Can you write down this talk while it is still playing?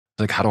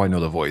like, how do I know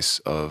the voice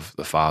of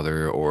the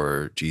Father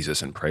or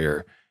Jesus in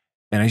prayer?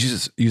 And I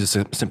just use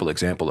a simple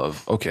example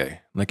of, okay,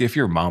 like if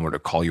your mom were to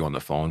call you on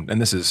the phone,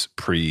 and this is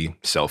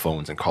pre-cell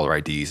phones and caller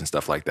IDs and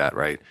stuff like that,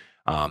 right?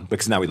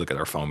 Because now we look at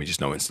our phone, we just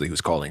know instantly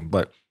who's calling.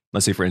 But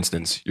let's say, for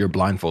instance, you're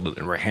blindfolded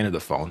and right-handed the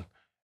phone,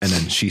 and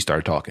then she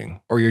started talking,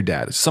 or your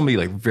dad, somebody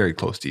like very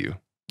close to you.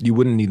 You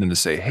wouldn't need them to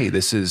say, hey,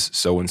 this is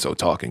so-and-so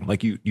talking.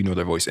 Like you know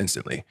their voice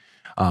instantly.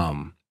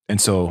 And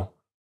so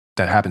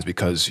that happens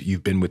because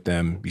you've been with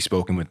them, you've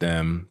spoken with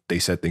them, they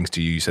said things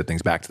to you, you said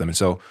things back to them. And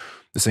so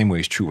the same way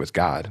is true with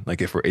God. Like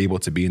if we're able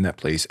to be in that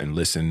place and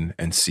listen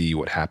and see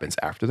what happens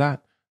after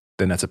that,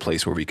 then that's a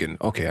place where we can,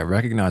 okay, I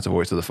recognize the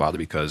voice of the Father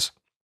because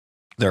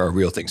there are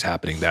real things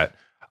happening that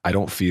I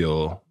don't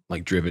feel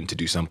like driven to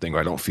do something, or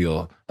I don't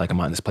feel like I'm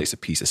in this place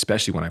of peace,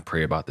 especially when I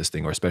pray about this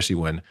thing, or especially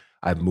when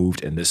I've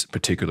moved in this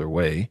particular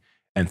way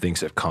and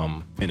things have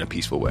come in a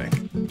peaceful way.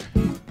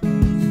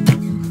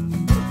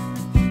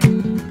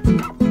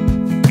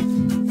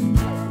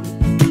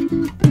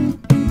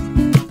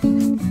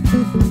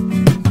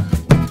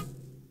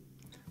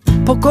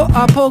 Poco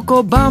a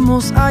poco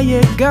vamos a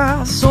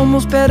llegar.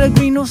 Somos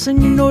peregrinos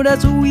and you know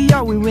that's who we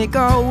are. We make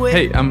our way.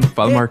 Hey, I'm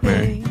Father Mark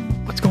Mary.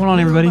 What's going on,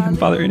 everybody? I'm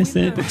Father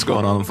Innocent. What's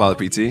going on, Father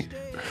PT?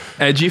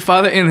 Edgy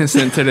Father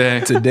Innocent today.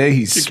 Today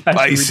he's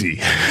spicy.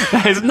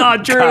 That is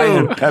not true.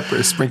 Cayenne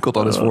pepper sprinkled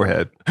on his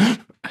forehead.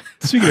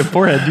 Speaking of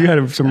forehead, you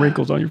had some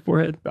wrinkles on your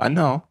forehead. I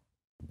know.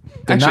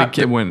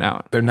 Actually, it went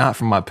out. They're not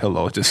from my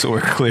pillow, just so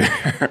we're clear.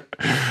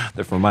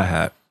 They're from my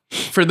hat.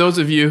 For those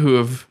of you who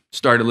have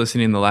started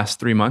listening in the last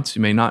 3 months,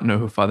 you may not know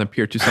who Father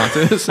Pierre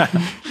Toussaint is.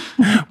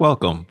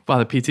 Welcome.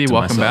 Father PT,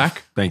 welcome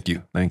back. Thank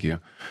you. Thank you.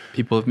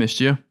 People have missed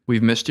you.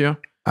 We've missed you.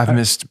 I've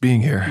missed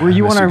being here. Were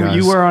you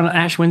you were on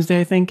Ash Wednesday,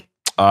 I think?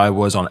 I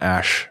was on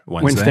Ash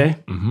Wednesday.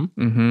 Mm-hmm.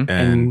 Mm-hmm.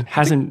 And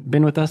hasn't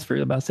been with us for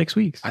about 6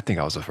 weeks. I think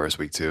I was the first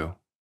week too.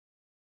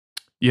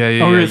 Yeah.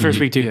 Oh, we were the first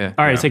week too. Yeah.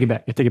 All right, take it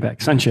back. Take it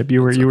back. Sonship.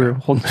 You were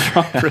holding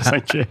strong for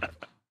sonship.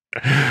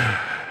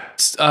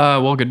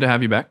 Well, good to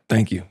have you back.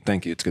 Thank you.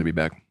 Thank you. It's good to be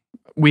back.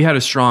 We had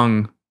a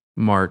strong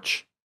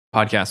March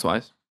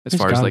podcast-wise, as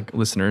far as like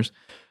listeners.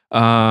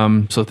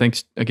 So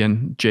thanks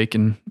again, Jake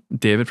and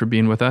David, for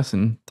being with us,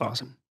 and It's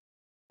awesome.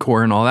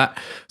 Core and all that.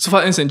 So,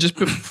 Father Innocent, just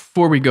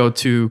before we go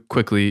too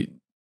quickly,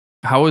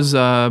 how was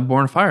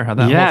Born of Fire? How'd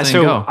that whole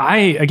thing go?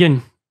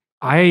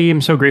 I am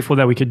so grateful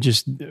that we could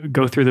just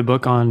go through the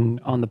book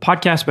on the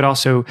podcast, but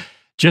also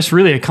just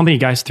really accompany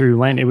guys through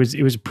Lent. It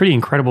was pretty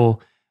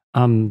incredible.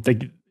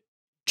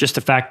 Just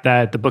the fact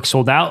that the book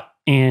sold out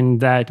and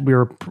that we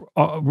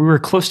were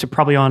close to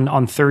probably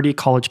on 30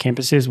 college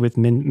campuses with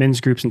men's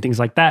groups and things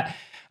like that.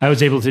 I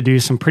was able to do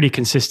some pretty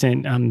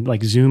consistent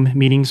like Zoom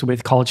meetings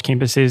with college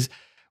campuses,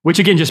 which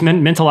again just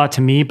meant a lot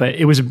to me. But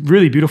it was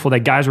really beautiful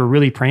that guys were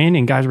really praying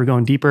and guys were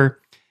going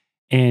deeper,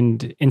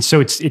 and so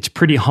it's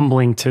pretty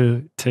humbling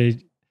to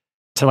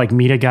like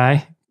meet a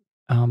guy,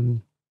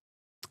 and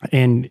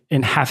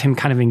have him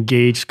kind of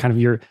engaged.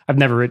 I've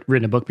never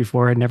written a book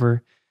before.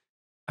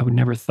 I would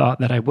never thought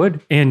that I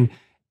would, and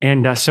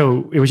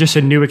so it was just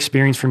a new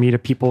experience for me.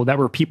 People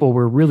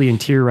were really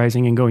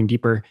interiorizing and going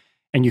deeper,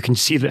 and you can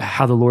see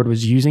how the Lord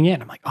was using it.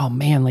 And I'm like, oh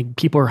man, like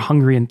people are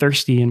hungry and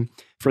thirsty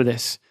for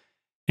this.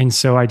 And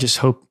so I just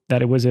hope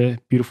that it was a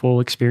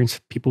beautiful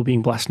experience, people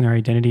being blessed in their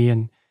identity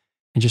and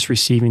just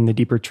receiving the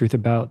deeper truth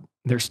about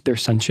their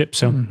sonship.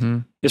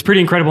 So It's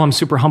pretty incredible. I'm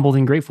super humbled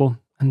and grateful.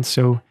 And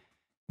so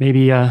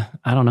maybe, I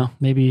don't know,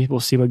 maybe we'll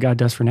see what God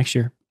does for next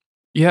year.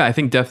 Yeah, I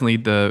think definitely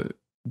the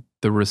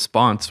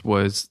response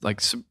was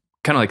like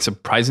kind of like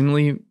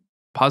surprisingly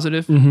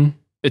positive. Mm-hmm.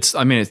 It's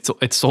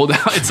sold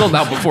out. It's sold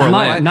out before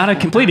Lent. Not a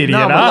complete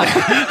idiot.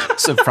 Like,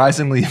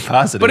 surprisingly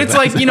positive. But it's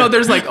like,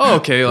 there's like, oh,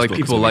 okay, like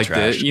people liked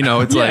it.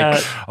 It's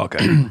like,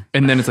 okay.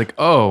 And then it's like,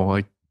 oh,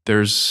 like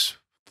there's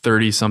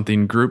 30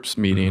 something groups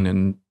meeting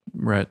and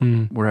we're at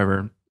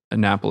wherever,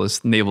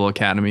 Annapolis Naval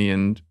Academy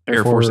and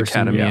Air Force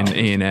Academy and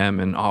A&M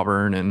and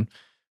Auburn and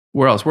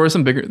where else? Where are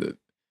some bigger?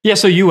 Yeah,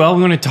 so UL,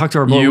 we want to talk to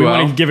our board. We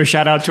want to give a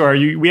shout out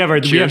to we have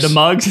the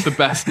mugs. The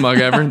best mug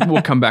ever.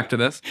 We'll come back to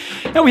this.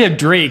 And we had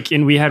Drake,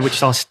 and we had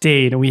Wichita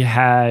State, and we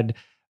had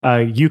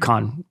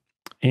UConn,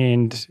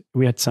 and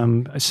we had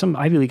some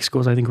Ivy League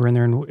schools I think were in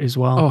there as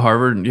well. Oh,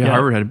 Harvard. Yeah,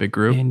 Harvard had a big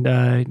group.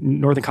 And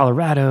Northern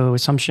Colorado,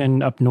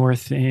 Assumption up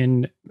north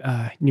in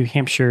New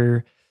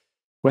Hampshire,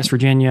 West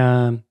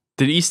Virginia.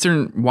 Did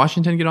Eastern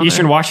Washington get on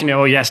Eastern there? Washington.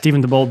 Oh yeah,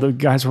 Stephen DeBold. The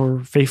guys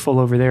were faithful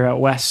over there out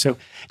west. So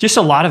just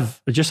a lot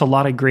of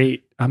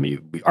great.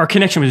 Our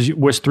connection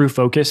was through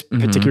Focus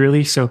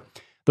particularly. So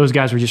those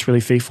guys were just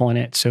really faithful in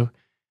it. So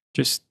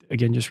just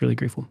really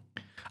grateful.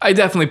 I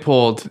definitely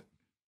pulled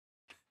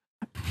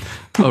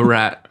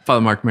a Father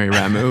Mark Mary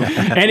rat move,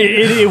 and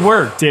it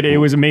worked. It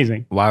was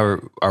amazing. Why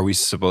are we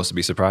supposed to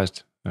be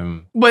surprised?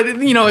 But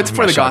it's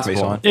for the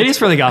gospel. It is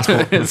for the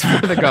gospel. It's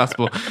for the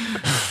gospel.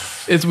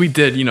 We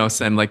did,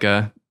 send like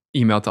a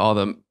email to all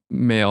the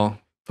male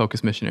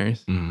Focus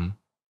missionaries. Mm-hmm.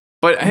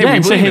 But hey,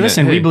 and say, hey,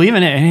 listen, we Hey. believe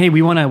in it, and hey,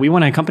 we want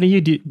to accompany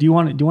you. Do you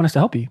want us to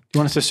help you? Do you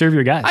want us to serve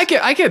your guys?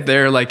 I get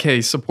there like, hey,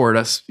 support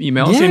us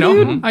emails, Yeah, you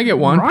know? dude. I get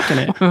one. Rocking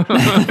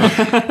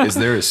it. Is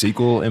there a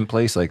sequel in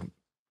place, like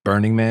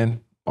Burning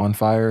Man on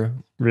fire?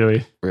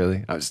 Really?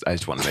 Really? I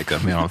just want to make a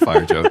Man on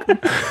Fire joke.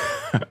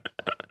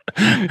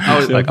 I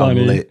was So like, I'm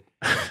funny. lit.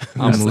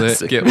 I'm That's lit.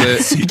 the Get lit.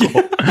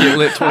 Get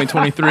lit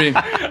 2023.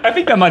 I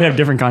think that might have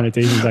different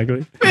connotations,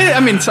 actually. I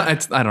mean, it's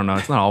I don't know.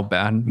 It's not all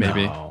bad.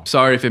 Maybe. No.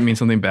 Sorry if it means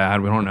something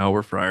bad. We don't know.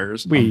 We're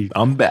friars.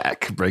 I'm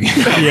back, bringing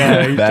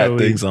Yeah, bad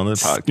totally things on the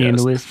podcast.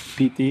 Scandalous,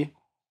 PT.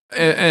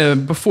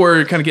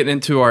 Before kind of getting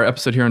into our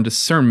episode here on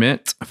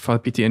discernment,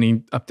 Father PT, any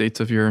updates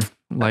of your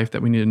life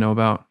that we need to know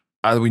about?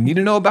 We need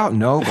to know about?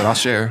 No, but I'll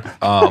share.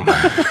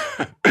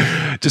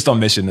 Just on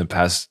mission the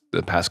past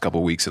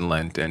couple weeks in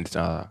Lent, and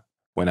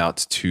went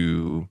out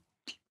to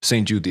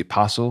St. Jude the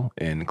Apostle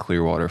in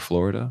Clearwater,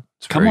 Florida.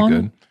 It's Come very on.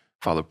 good.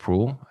 Father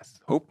Proul, I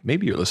hope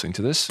maybe you're listening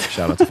to this.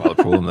 Shout out to Father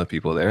Proul and the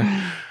people there.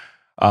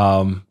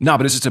 No,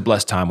 but it's just a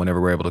blessed time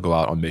whenever we're able to go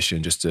out on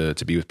mission, just to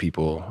be with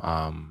people.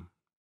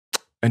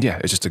 And yeah,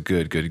 it's just a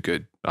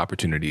good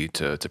opportunity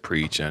to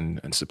preach and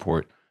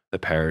support the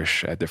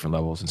parish at different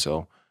levels.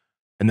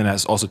 And then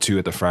as also too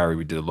at the Friary,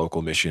 we did a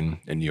local mission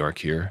in New York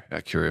here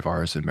at Curie of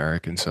Ars and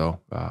Merrick. And so,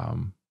 yeah,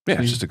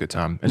 it's just a good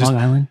time. And Long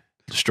Island.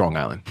 Strong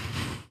Island.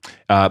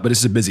 But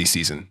it's a busy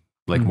season.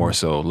 Like more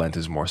so, Lent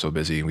is more so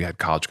busy. We had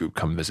college group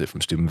come visit from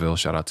Steubenville.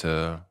 Shout out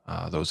to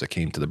those that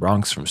came to the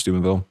Bronx from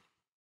Steubenville.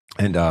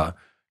 And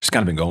just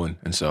kind of been going.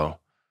 And so,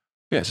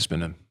 yeah, it's just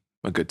been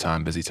a good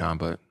time, busy time,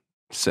 but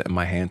setting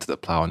my hand to the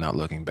plow and not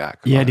looking back.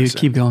 Yeah, dude,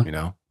 keep going. You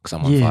know, because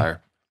I'm on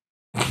fire.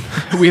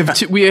 We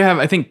have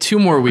I think 2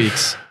 more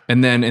weeks,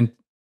 and then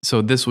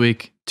so this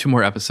week 2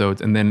 more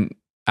episodes, and then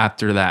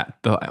after that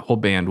the whole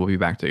band will be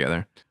back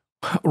together.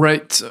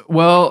 Right.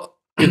 Well,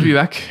 good to be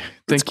back.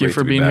 Thank you great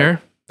for to be being back.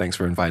 here. Thanks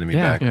for inviting me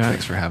Yeah, back. yeah.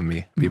 Thanks for having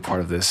me be a part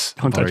of this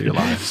Don't part touch of your me.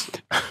 lives.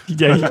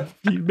 Yeah,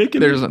 you make it.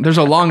 There's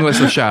a long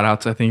list of shout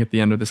outs, I think, at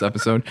the end of this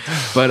episode.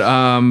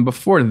 But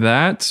before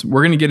that,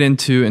 we're going to get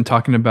into and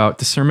talking about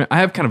discernment. I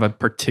have kind of a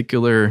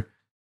particular.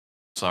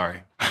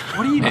 Sorry.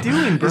 What are you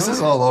doing, bro? This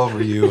is all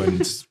over you and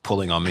just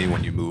pulling on me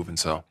when you move. And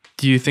so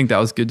Do you think that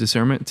was good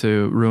discernment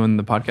to ruin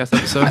the podcast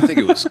episode? I think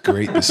it was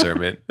great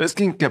discernment. This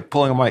thing kept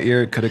pulling on my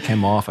ear. It could have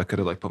came off. I could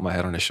have like put my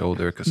head on his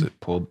shoulder because it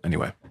pulled.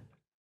 Anyway.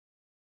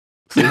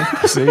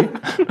 See?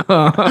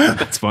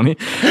 That's funny.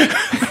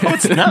 No,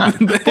 it's not.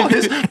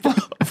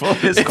 Pull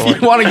his If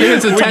cord. you want to get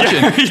his attention,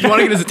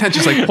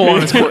 it's like pull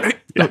on his cord.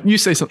 No, you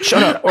say something.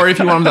 Shut up. Or if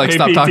you want him to like Hey,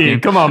 stop PT, talking.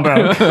 Come on,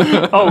 bro.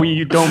 Oh,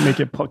 you don't make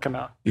it come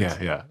out.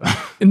 Yeah.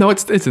 No,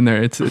 it's in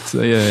there. It's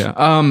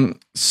yeah.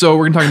 So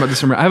we're gonna talk about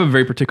discernment. I have a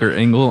very particular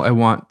angle I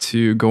want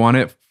to go on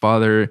it.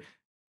 Father,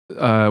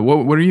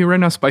 what are you right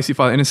now? Spicy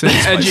Father Innocent,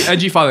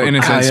 edgy Father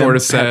Innocent sort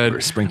of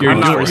said Sprinkle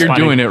you're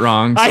doing it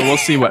wrong. So we'll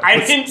see what I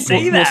didn't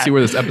say we'll that. see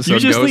where this episode You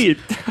just goes. lead.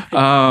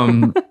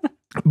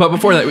 But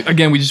before that,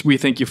 again, we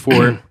thank you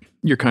for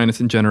your kindness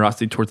and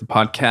generosity towards the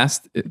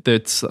podcast.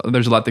 There's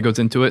a lot that goes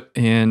into it,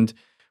 and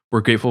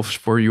we're grateful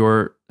for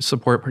your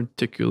support,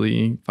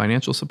 particularly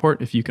financial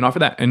support. If you can offer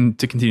that, and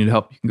to continue to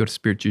help, you can go to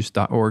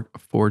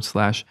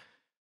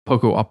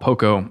spiritjuice.org/poco a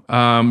poco.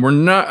 We're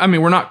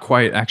not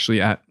quite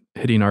actually at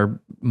hitting our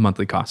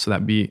monthly costs, so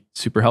that'd be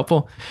super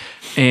helpful.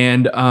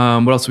 And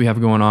what else do we have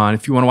going on?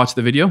 If you want to watch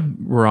the video,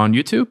 we're on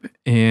YouTube,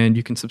 and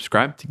you can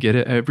subscribe to get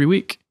it every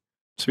week.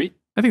 Sweet.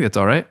 I think that's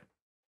all right.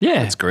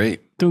 Yeah, That's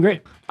great. doing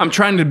great. I'm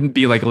trying to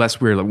be like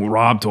less weird. Like, well,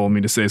 Rob told me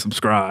to say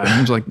subscribe.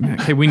 I'm just like,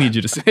 hey, we need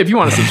you to say, if you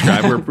want to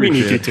subscribe, we're We need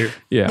you appreciative.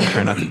 to. Yeah, I'm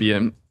trying not to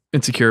be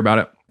insecure about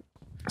it.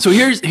 So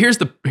here's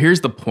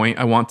the point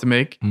I want to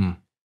make.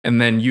 And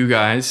then you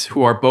guys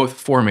who are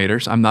both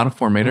formators, I'm not a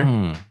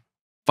formator.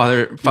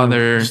 Father,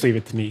 Just leave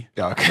it to me.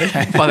 Yeah,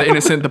 okay. Father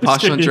Innocent, the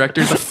postulant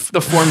director, the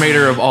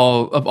formator of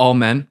all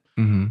men.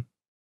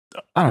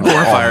 I don't know.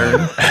 Or fire.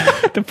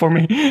 The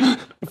formator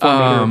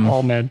of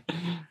all men.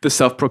 The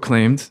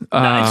self-proclaimed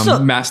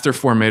master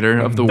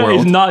formator of the That is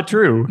world. not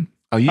true.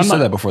 Oh, you said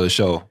that before the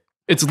show.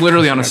 It's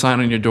literally on a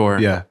sign on your door.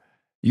 Yeah.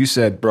 You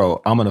said,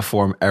 bro, I'm going to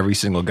form every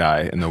single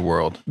guy in the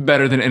world.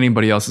 Better than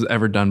anybody else has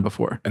ever done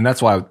before. And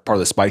that's why part of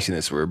the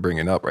spiciness we're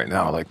bringing up right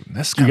now. Like,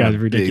 that's You kind guys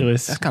of are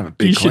ridiculous. That's kind of a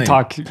big You should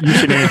claim. You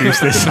should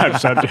introduce this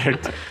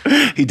subject.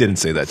 He didn't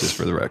say that, just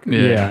for the record.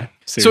 Yeah.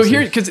 So seriously.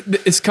 here, because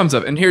this comes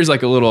up, and here's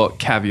like a little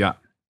caveat.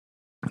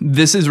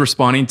 This is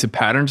responding to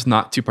patterns,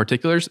 not to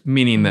particulars,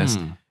 meaning this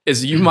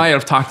is you might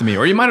have talked to me,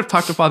 or you might have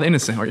talked to Father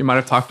Innocent, or you might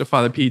have talked to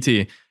Father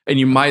PT, and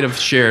you might have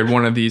shared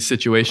one of these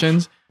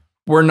situations.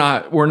 We're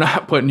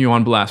not putting you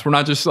on blast. We're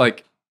not just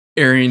like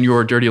airing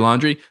your dirty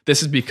laundry.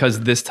 This is because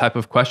this type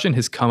of question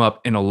has come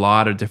up in a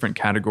lot of different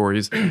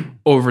categories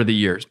over the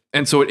years.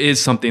 And so it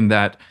is something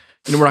that,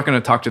 we're not going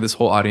to talk to this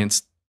whole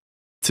audience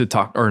to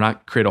talk, or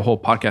not create a whole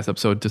podcast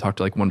episode to talk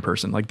to like one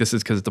person. Like, this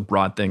is because it's a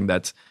broad thing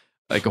that's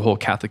like a whole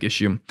Catholic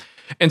issue.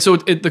 And so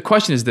the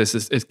question is this,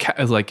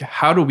 is like,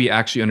 how do we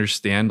actually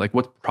understand like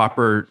what's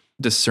proper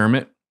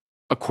discernment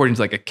according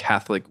to like a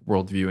Catholic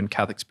worldview and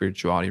Catholic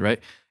spirituality, right?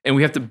 And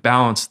we have to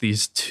balance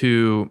these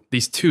two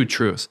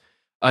truths.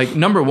 Like,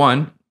 number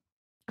one,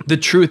 the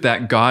truth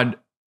that God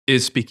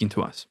is speaking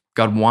to us.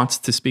 God wants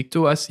to speak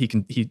to us.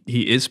 He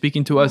is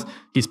speaking to us.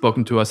 He's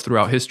spoken to us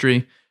throughout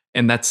history.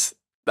 And that's,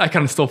 I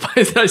kind of still,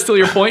 is that still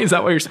your point? Is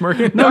that why you're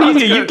smirking? No,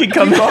 you can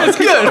come on. It's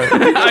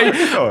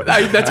good.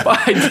 That's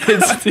why I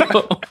did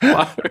steal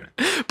water.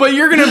 But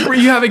you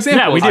have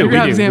examples. Yeah, we do. You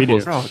have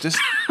examples. Bro, just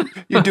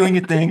you're doing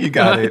your thing. You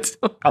got it.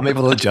 I'm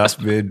able to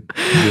adjust mid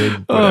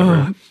whatever.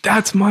 Oh,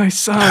 that's my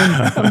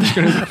son. I'm just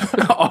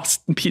gonna all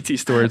PT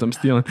stories I'm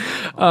stealing.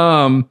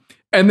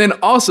 And then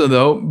also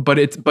though,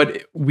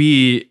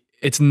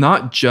 it's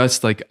not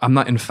just like I'm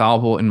not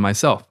infallible in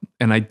myself,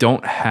 and I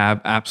don't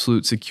have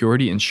absolute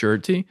security and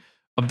surety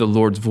of the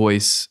Lord's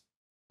voice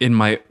in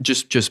my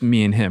just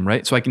me and him,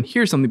 right? So I can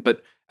hear something,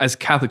 but as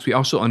Catholics, we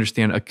also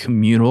understand a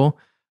communal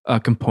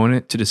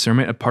component to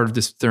discernment, a part of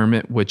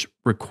discernment which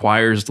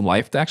requires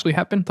life to actually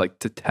happen, like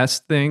to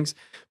test things,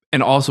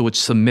 and also which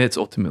submits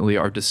ultimately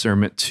our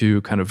discernment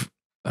to kind of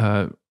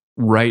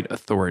right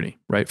authority,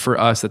 right? For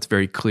us, that's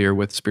very clear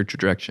with spiritual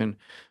direction,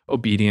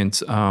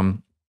 obedience.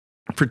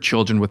 For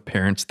children with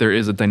parents, there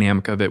is a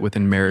dynamic of it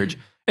within marriage,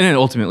 and then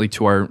ultimately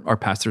to our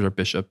pastors, our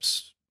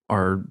bishops,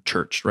 our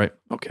church, right?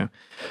 Okay.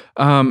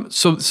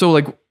 So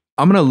like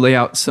I'm gonna lay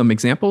out some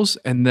examples,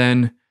 and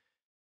then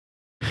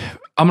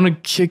I'm gonna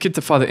kick it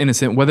to Father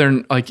Innocent.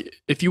 Whether like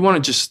if you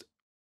want to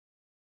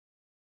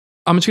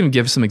I'm just gonna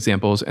give some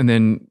examples, and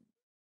then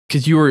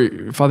because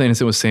Father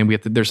Innocent was saying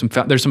there's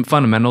some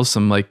fundamentals,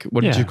 some like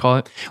what did you call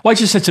it? Well, I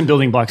just said some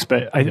building blocks,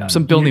 but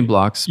some building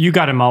blocks. You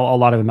got them a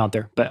lot of them out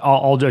there, but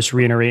I'll just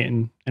reiterate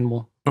and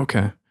we'll.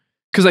 Okay.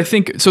 Because I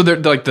think so.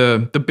 Like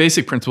the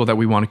basic principle that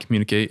we want to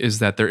communicate is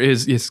that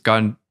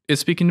God is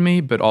speaking to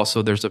me, but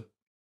also there's a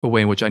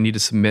way in which I need to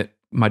submit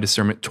my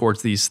discernment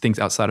towards these things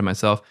outside of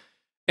myself,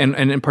 and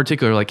in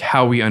particular, like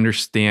how we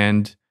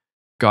understand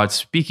God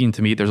speaking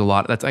to me. There's a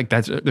lot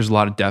there's a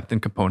lot of depth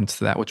and components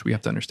to that which we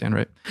have to understand,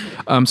 right?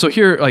 So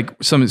here, like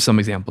some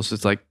examples.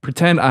 It's like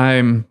pretend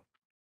I'm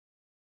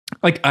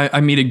like I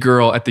meet a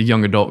girl at the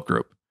young adult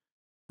group,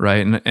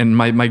 right? And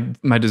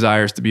my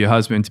desire is to be a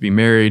husband, to be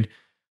married.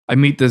 I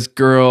meet this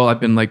girl. I've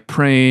been like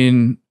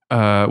praying,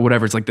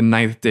 whatever. It's like the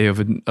 9th day of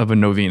a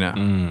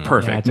novena.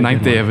 Perfect. Yeah,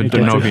 9th day of a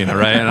novena,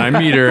 right? And I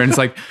meet her, and it's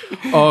like,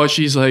 oh,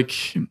 she's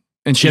like,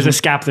 and she has a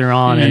scapular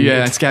on.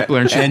 And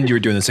scapular. And you were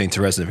doing the St.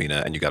 Therese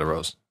novena, and you got a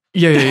rose.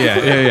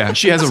 Yeah.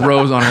 She has a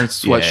rose on her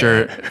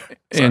sweatshirt,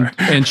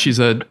 and she's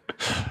a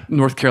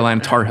North Carolina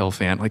Tar Heel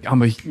fan. Like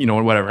I'm a,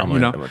 whatever. I'm a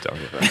Tar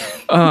Heel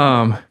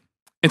fan.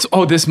 It's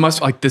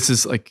this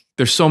is like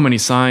there's so many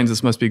signs.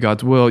 This must be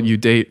God's will. You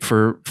date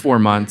for 4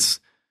 months,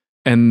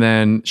 and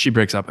then she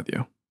breaks up with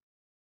you,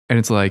 and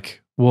it's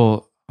like,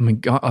 well, I mean,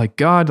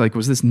 God, like,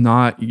 was this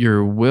not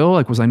your will?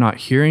 Like, was I not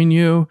hearing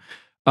you?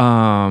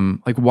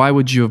 Like, why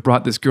would you have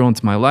brought this girl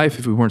into my life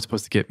if we weren't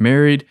supposed to get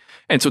married?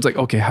 And so it's like,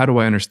 okay, how do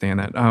I understand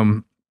that?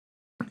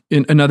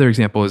 Another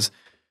example is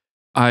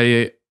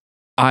I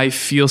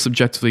feel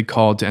subjectively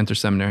called to enter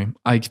seminary.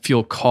 I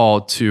feel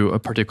called to a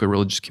particular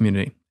religious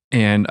community,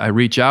 and I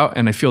reach out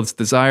and I feel this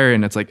desire,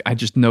 and it's like, I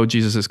just know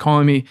Jesus is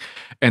calling me,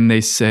 and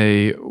they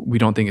say, we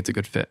don't think it's a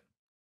good fit.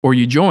 Or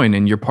you join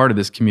and you're part of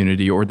this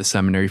community or the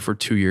seminary for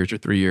 2 years or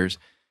 3 years.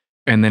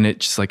 And then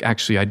it's just like,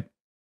 actually,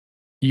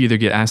 you either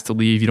get asked to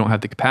leave, you don't have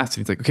the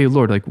capacity. It's like, okay,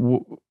 Lord,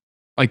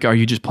 like, are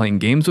you just playing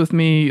games with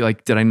me?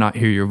 Like, did I not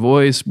hear your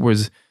voice?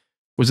 Was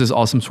this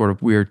all some sort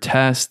of weird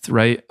test,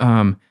 right?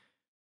 And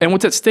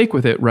what's at stake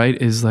with it, right,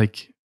 is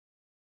like,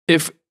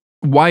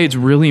 why it's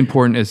really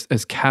important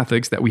as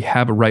Catholics that we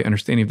have a right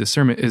understanding of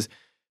discernment is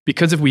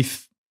because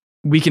if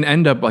we can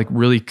end up like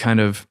really kind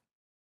of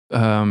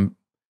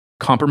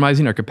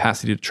compromising our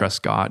capacity to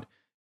trust God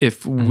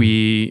if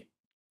we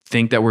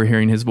think that we're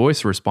hearing his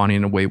voice or responding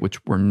in a way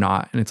which we're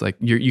not. And it's like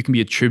you can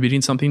be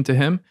attributing something to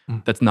him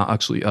that's not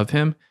actually of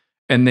him,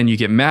 and then you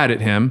get mad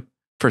at him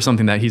for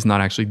something that he's not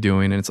actually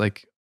doing, and it's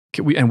like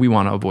we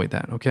want to avoid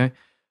that. Okay,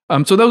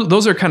 so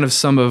those are kind of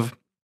some of,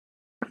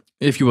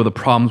 if you will, the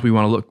problems we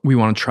want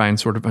to try and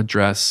sort of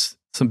address,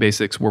 some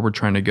basics where we're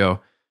trying to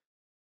go.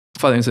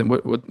 Father Innocent,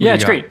 what yeah,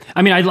 it's great.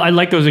 I mean, I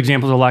like those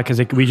examples a lot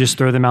because we just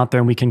throw them out there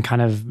and we can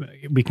kind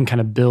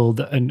of build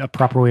a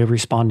proper way of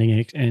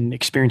responding and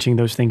experiencing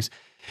those things.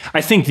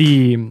 I think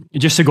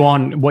just to go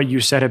on what you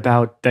said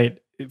about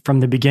that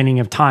from the beginning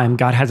of time,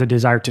 God has a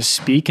desire to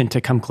speak and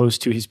to come close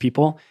to his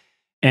people.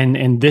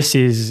 And this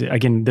is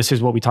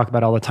what we talk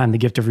about all the time, the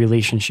gift of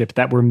relationship,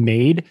 that we're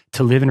made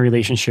to live in a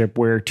relationship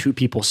where two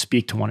people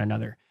speak to one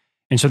another.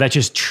 And so that's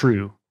just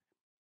true.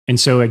 And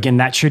so again,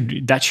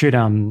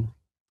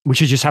 we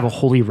should just have a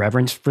holy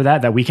reverence for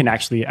that we can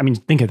actually, I mean,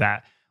 think of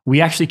that. We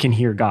actually can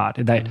hear God,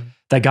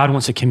 that God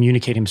wants to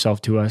communicate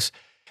himself to us.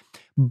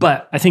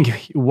 But I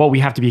think what we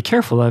have to be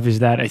careful of is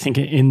that I think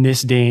in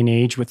this day and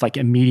age with like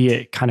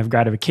immediate kind of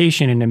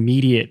gratification and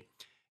immediate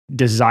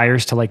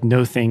desires to like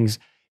know things,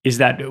 is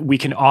that we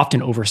can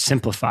often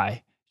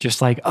oversimplify,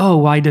 just like, oh,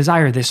 well, I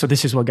desire this, so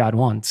this is what God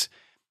wants.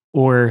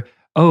 Or,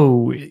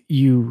 oh, it's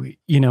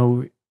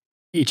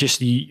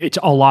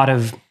a lot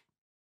of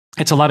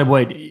it's a lot of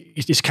what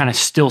is kind of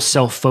still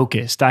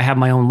self-focused. I have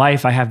my own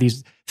life. I have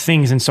these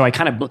things. And so I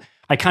kind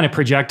of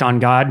project on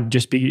God,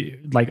 just be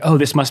like, oh,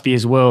 this must be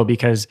his will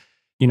because,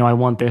 I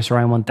want this or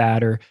I want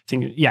that or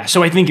thing. Yeah.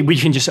 So I think we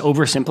can just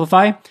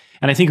oversimplify.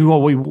 And I think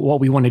what we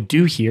want to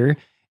do here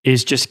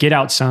is just get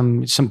out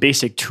some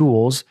basic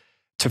tools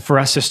for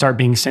us to start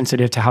being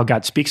sensitive to how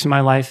God speaks in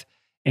my life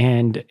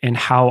and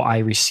how I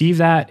receive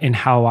that and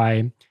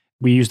how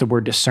we use the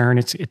word discern.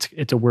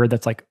 It's a word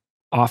that's like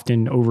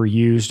often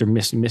overused or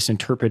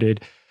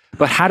misinterpreted.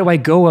 But how do I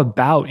go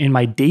about in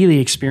my daily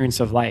experience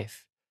of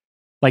life?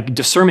 Like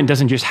discernment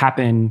doesn't just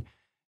happen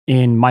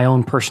in my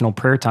own personal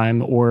prayer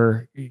time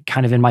or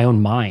kind of in my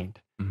own mind.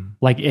 Mm-hmm.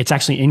 Like it's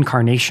actually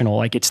incarnational.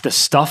 Like it's the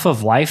stuff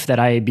of life that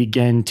I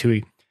begin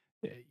to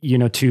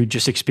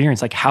just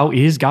experience. Like how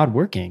is God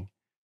working?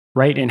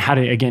 Right. And how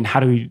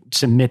do we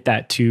submit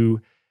that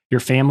to your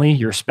family,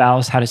 your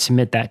spouse, how to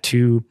submit that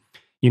to,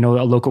 a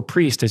local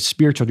priest, a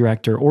spiritual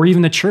director, or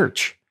even the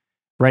church,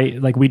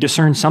 right? Like we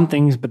discern some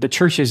things, but the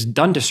church is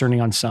done discerning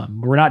on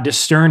some. We're not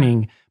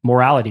discerning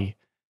morality.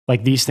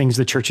 Like these things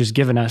the church has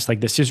given us,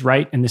 like this is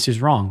right and this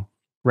is wrong,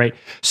 right?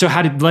 So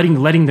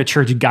letting the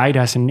church guide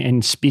us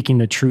and speaking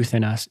the truth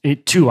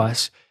to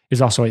us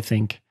is also, I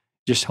think,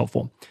 just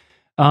helpful.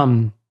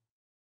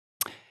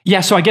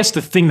 Yeah, so I guess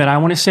the thing that I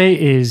want to say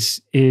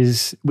is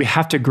we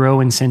have to grow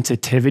in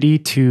sensitivity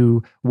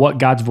to what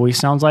God's voice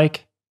sounds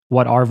like,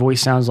 what our voice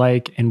sounds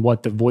like, and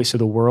what the voice of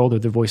the world or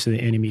the voice of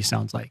the enemy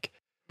sounds like,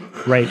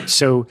 right?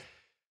 So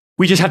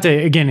we just have to,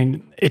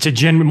 again, it's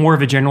more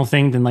of a general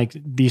thing than like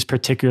these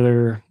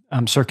particular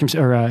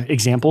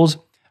examples.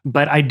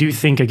 But I do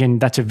think, again,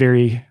 that's a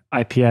very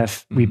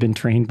IPF, we've been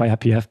trained by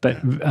IPF, but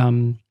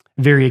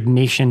very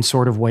Ignatian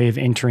sort of way of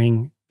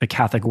entering the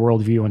Catholic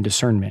worldview on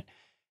discernment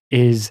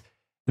is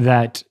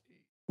that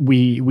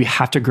we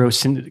have to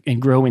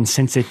grow in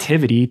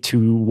sensitivity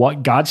to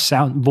what God's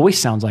voice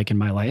sounds like in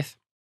my life,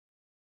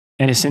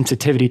 and a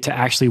sensitivity to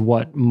actually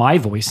what my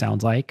voice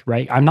sounds like.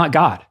 Right? I'm not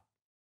God.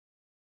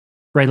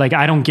 Right? Like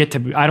I don't get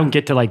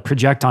to like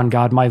project on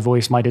God my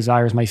voice, my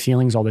desires, my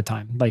feelings all the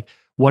time. Like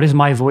what does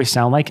my voice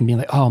sound like? And be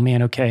like, oh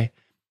man, okay,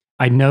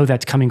 I know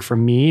that's coming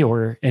from me,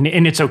 and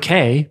it's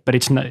okay, but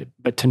it's not.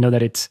 But to know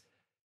that it's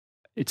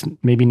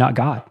maybe not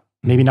God,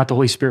 maybe not the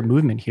Holy Spirit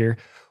movement here.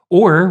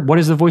 Or what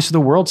does the voice of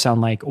the world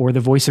sound like? Or the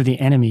voice of the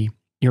enemy,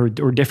 or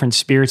different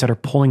spirits that are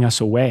pulling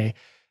us away.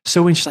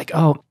 So when she's like,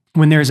 oh,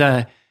 when there's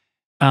a,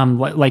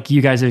 like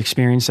you guys have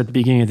experienced at the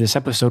beginning of this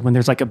episode, when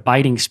there's like a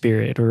biting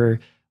spirit or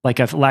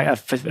like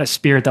a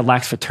spirit that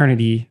lacks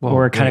fraternity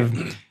or kind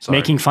of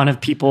making fun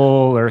of people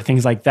or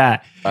things like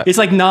that.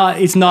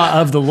 It's not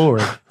of the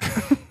Lord.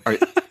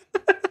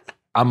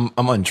 I'm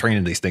untrained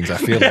in these things. I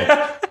feel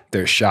like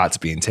there's shots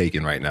being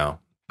taken right now.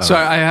 So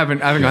I haven't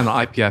gone to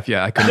IPF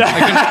yet.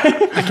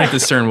 I can't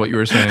discern what you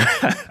were saying.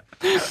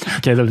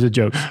 Okay, that was a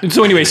joke.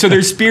 So anyway, so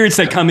there's spirits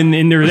that come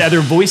in there are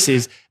other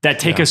voices that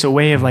take us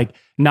away of like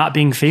not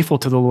being faithful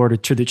to the Lord or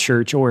to the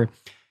church, or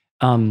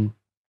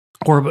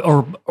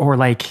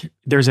like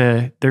there's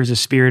a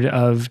spirit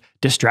of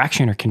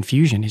distraction or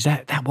confusion. Is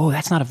that whoa,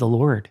 that's not of the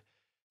Lord.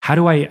 How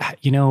do I,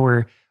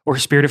 or a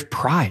spirit of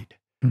pride.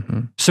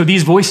 Mm-hmm. So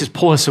these voices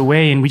pull us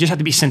away, and we just have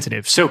to be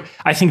sensitive. So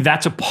I think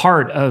that's a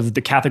part of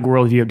the Catholic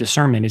worldview of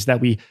discernment, is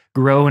that we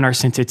grow in our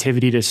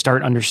sensitivity to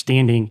start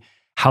understanding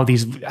how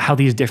these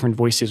different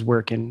voices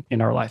work in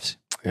our lives.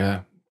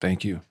 Yeah,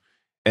 thank you.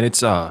 And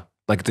it's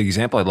like the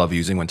example I love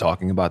using when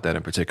talking about that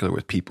in particular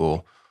with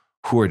people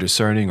who are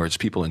discerning or just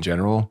people in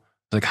general.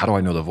 Like, how do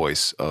I know the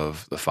voice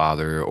of the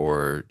Father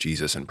or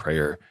Jesus in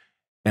prayer?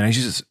 And I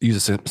just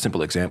use a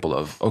simple example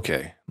of,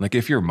 okay, like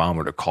if your mom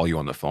were to call you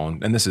on the phone,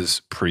 and this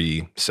is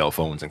pre-cell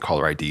phones and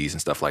caller IDs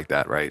and stuff like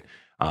that, right?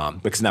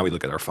 Because now we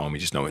look at our phone, we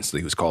just know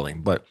instantly who's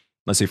calling. But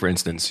let's say, for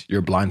instance,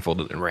 you're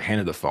blindfolded and we're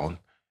handed the phone,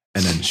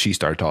 and then she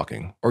started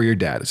talking, or your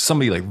dad,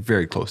 somebody like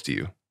very close to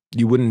you.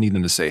 You wouldn't need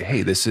them to say,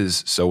 hey, this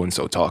is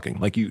so-and-so talking.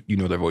 Like you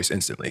know their voice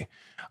instantly.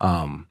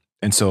 And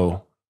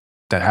so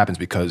that happens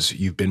because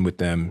you've been with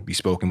them, you've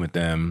spoken with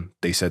them,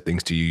 they said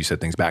things to you, you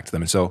said things back to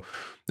them. And so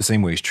the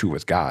same way is true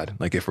with God.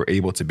 Like if we're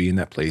able to be in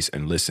that place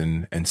and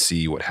listen and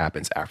see what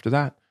happens after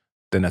that,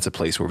 then that's a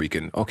place where we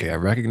can, okay, I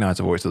recognize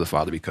the voice of the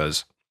Father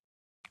because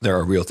there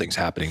are real things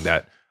happening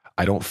that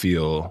I don't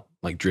feel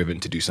like driven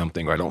to do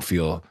something, or I don't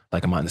feel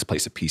like I'm in this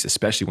place of peace,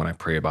 especially when I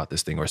pray about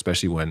this thing, or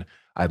especially when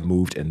I've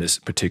moved in this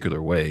particular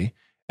way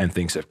and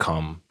things have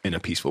come in a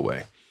peaceful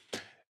way.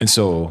 And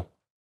so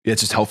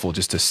it's just helpful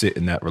just to sit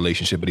in that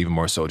relationship, but even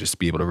more so just to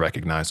be able to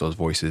recognize those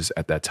voices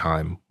at that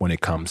time when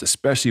it comes,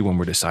 especially when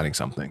we're deciding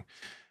something.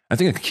 I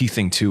think a key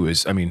thing too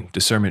is,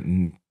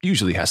 discernment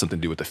usually has something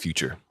to do with the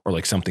future, or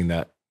like something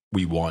that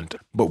we want,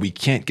 but we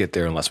can't get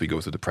there unless we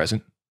go through the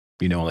present.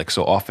 Like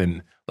so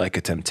often, like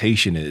a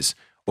temptation is,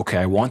 okay,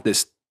 I want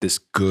this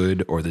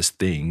good or this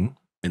thing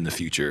in the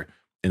future,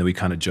 and then we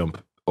kind of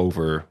jump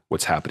over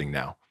what's happening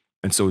now.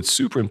 And so it's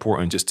super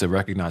important just to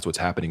recognize what's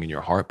happening in your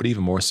heart, but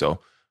even more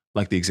so,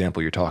 like the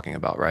example you're talking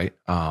about, right?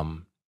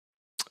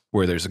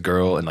 Where there's a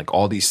girl and like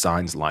all these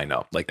signs line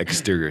up, like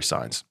exterior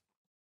signs.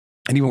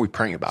 And even we're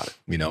praying about it,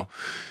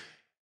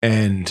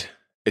 And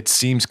it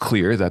seems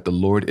clear that the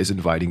Lord is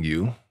inviting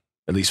you,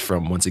 at least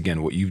from, once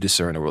again, what you've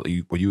discerned or what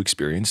you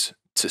experience,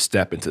 to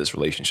step into this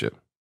relationship.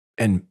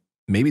 And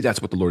maybe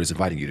that's what the Lord is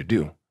inviting you to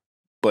do.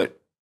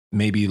 But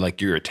maybe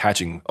like you're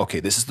attaching, okay,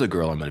 this is the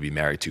girl I'm going to be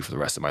married to for the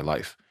rest of my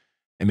life.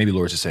 And maybe the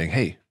Lord's just saying,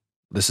 hey,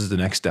 this is the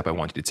next step I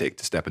want you to take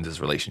to step into this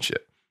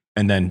relationship.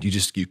 And then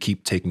you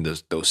keep taking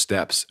those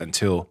steps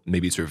until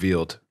maybe it's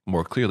revealed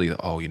more clearly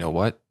that, oh, you know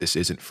what? This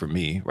isn't for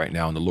me right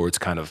now. And the Lord's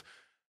kind of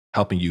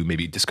helping you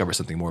maybe discover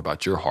something more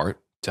about your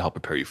heart to help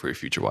prepare you for your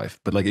future wife.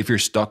 But like if you're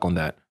stuck on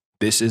that,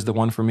 this is the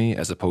one for me,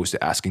 as opposed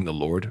to asking the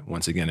Lord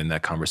once again in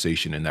that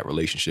conversation, in that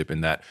relationship,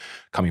 in that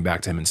coming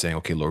back to him and saying,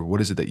 okay, Lord,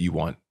 what is it that you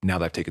want now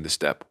that I've taken this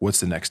step? What's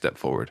the next step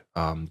forward?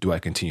 Do I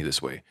continue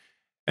this way?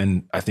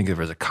 And I think if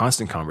there's a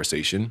constant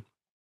conversation,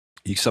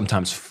 you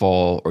sometimes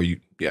fall, or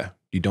you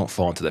don't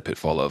fall into that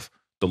pitfall of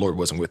the Lord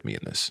wasn't with me in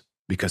this,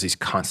 because he's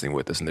constantly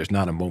with us. And there's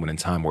not a moment in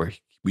time where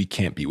we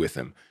can't be with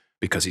him,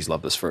 because he's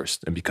loved us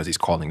first and because he's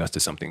calling us to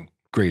something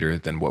greater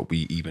than what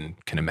we even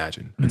can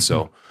imagine. Mm-hmm. And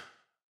so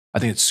I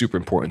think it's super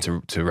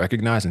important to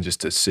recognize and just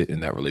to sit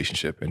in that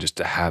relationship and just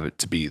to have it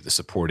to be the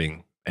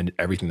supporting and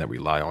everything that we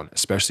rely on,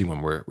 especially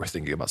when we're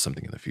thinking about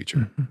something in the future.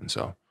 Mm-hmm. And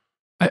so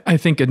I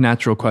think a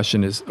natural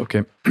question is,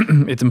 okay,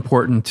 it's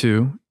important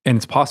to, and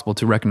it's possible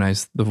to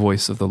recognize the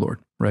voice of the Lord,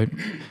 right?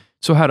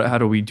 So how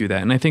do we do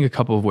that? And I think a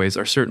couple of ways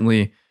are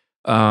certainly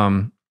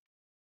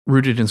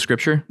rooted in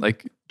Scripture.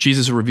 Like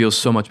Jesus reveals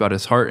so much about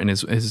his heart and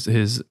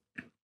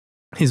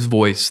his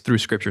voice through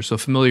Scripture. So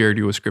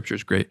familiarity with Scripture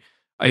is great.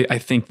 I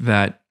think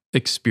that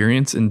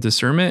experience and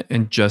discernment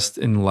and just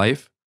in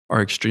life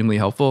are extremely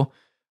helpful.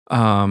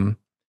 Because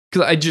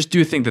I just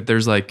do think that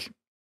there's like,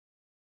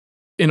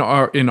 in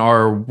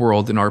our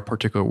world, in our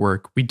particular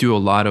work, we do a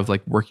lot of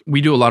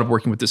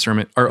working with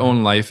discernment. Our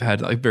own life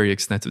had like very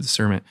extensive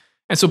discernment.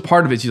 And so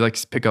part of it is you like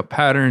pick up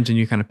patterns and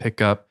you kind of pick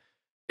up,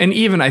 and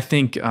even I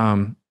think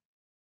and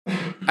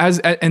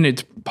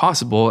it's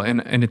possible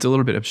and it's a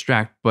little bit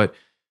abstract, but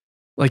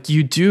like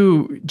you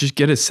do just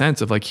get a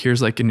sense of like,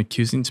 here's like an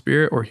accusing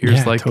spirit, or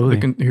here's totally.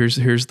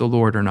 Here's the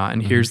Lord or not.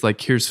 And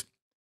mm-hmm.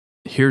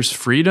 here's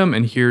freedom,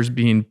 and here's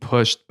being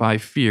pushed by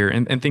fear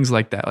and things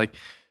like that. Like,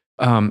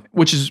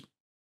 which is,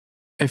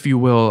 if you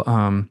will,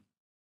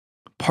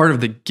 part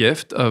of the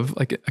gift of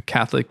like a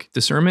Catholic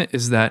discernment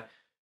is that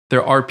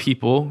there are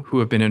people who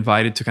have been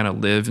invited to kind of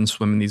live and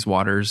swim in these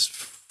waters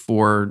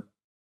for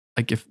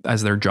like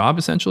as their job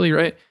essentially,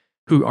 right?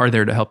 Who are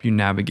there to help you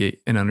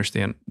navigate and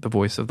understand the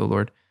voice of the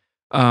Lord.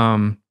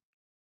 I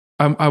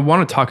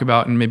want to talk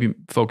about and maybe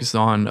focus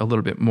on a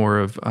little bit more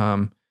of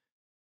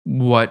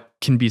what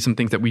can be some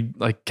things that we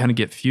like kind of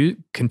get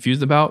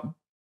confused about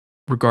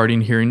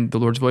regarding hearing the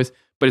Lord's voice.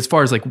 But as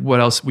far as like what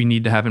else we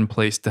need to have in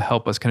place to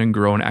help us kind of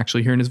grow and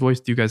actually hearing his voice,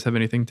 do you guys have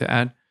anything to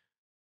add?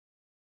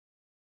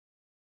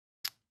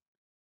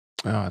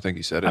 Oh, I think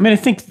you said it. I mean, I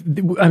think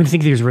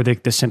these were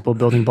the simple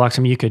building blocks.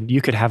 I mean,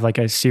 you could have like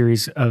a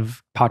series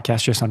of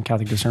podcasts just on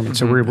Catholic discernment.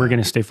 So we're going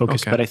to stay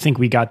focused, okay. But I think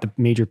we got the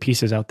major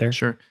pieces out there.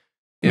 Sure.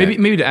 Yeah.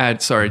 Maybe to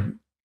add, sorry.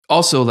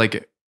 Also,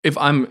 like if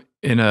I'm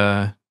in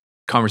a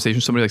conversation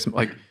with somebody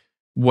like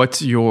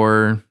what's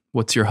your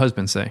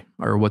husband say?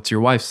 Or what's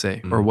your wife say?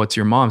 Mm-hmm. Or what's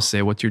your mom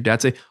say? What's your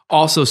dad say?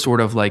 Also sort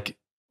of like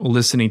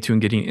listening to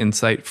and getting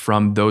insight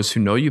from those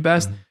who know you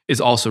best mm-hmm. is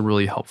also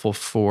really helpful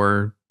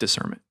for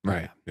discernment.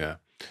 Right. Yeah.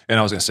 And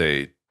I was going to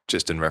say,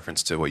 just in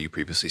reference to what you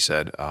previously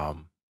said,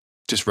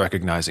 just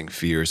recognizing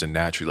fears and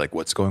naturally like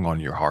what's going on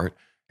in your heart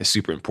is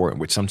super important,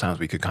 which sometimes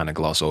we could kind of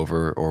gloss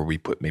over or we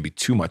put maybe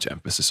too much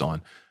emphasis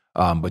on.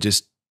 But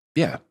just,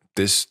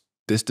 this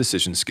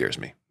decision scares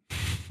me,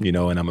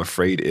 and I'm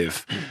afraid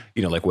if,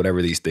 like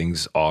whatever these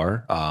things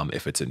are,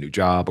 if it's a new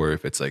job or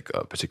if it's like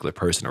a particular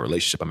person or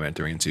relationship I'm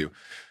entering into,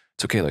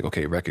 it's okay. Like,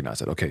 okay, recognize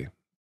that. Okay,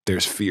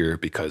 there's fear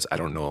because I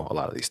don't know a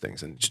lot of these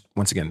things. And just,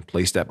 once again,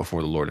 place that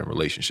before the Lord in a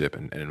relationship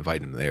and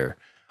invite him there.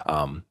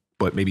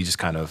 But maybe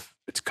just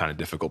it's kind of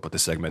difficult, but the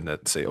segment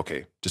that say,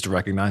 okay, just to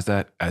recognize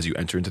that as you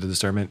enter into the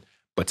discernment,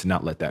 but to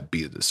not let that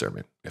be the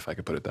discernment, if I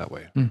could put it that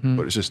way. Mm-hmm.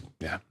 But it's just,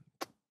 yeah.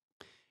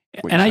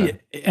 And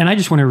I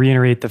just want to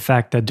reiterate the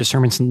fact that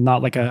discernment's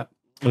not like a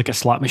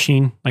slot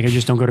machine. Like I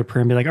just don't go to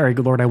prayer and be like, all right,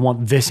 good Lord, I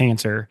want this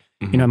answer.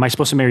 Mm-hmm. Am I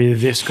supposed to marry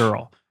this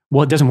girl?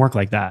 Well, it doesn't work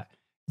like that.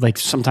 Like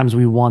sometimes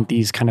we want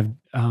these kind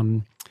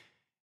of,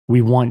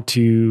 we want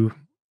to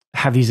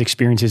have these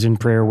experiences in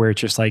prayer where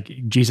it's just like,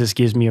 Jesus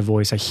gives me a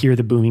voice. I hear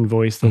the booming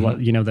voice,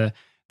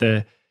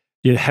 the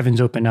heavens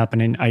open up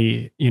and then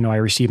I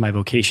receive my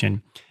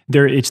vocation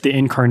there. It's the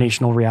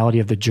incarnational reality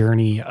of the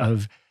journey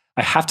of,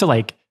 I have to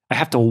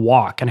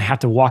walk, and I have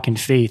to walk in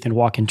faith and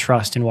walk in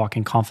trust and walk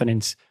in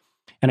confidence.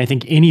 And I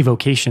think any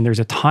vocation, there's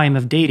a time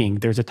of dating,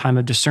 there's a time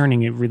of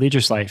discerning in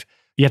religious life.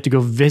 You have to go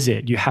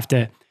visit, you have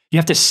to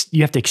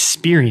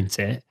experience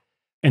it.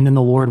 And then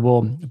the Lord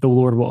will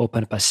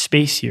open up a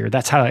space here.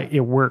 That's how it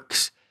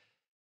works.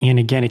 And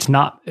again,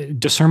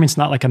 discernment's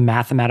not like a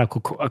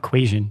mathematical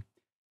equation.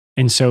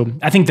 And so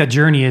I think that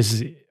journey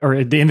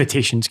or the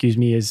invitation,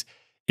 is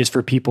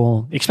for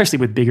people, especially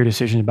with bigger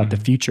decisions about the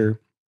future,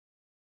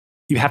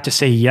 you have to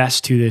say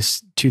yes to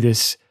this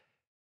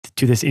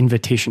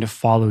invitation to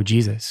follow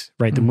Jesus,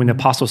 right? When the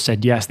apostles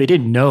said yes, they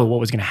didn't know what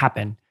was going to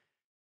happen,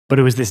 but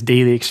it was this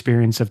daily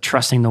experience of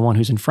trusting the one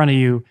who's in front of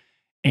you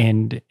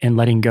and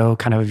letting go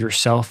kind of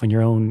yourself and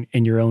your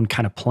own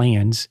kind of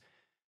plans.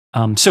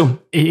 So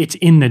it's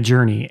in the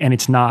journey, and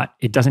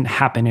it doesn't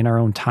happen in our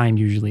own time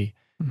usually.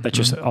 That's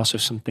just also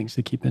some things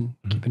to keep in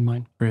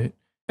mind. Right.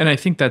 And I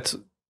think I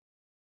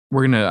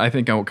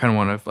kind of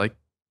want to like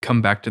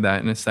come back to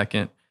that in a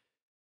second.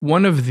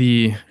 One of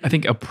the, I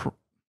think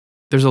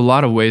there's a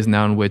lot of ways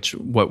now in which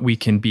what we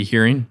can be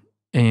hearing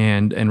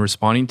and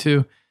responding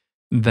to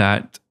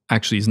that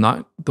actually is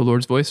not the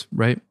Lord's voice,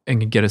 right? And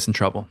can get us in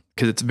trouble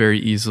because it's very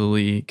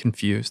easily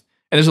confused.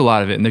 And there's a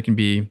lot of it. And it can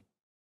be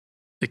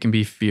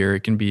fear.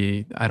 It can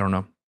be, I don't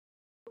know,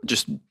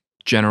 just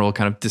general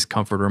kind of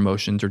discomfort or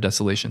emotions or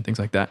desolation, things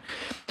like that.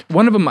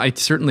 One of them I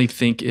certainly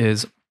think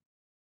is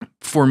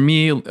for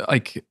me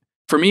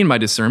in my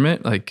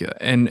discernment, like,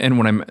 and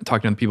when I'm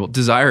talking to people,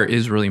 desire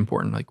is really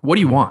important. Like, what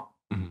do you want?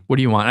 What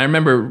do you want? I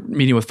remember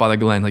meeting with Father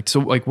Glenn, like, so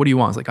like, what do you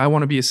want? It's like, I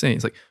want to be a saint.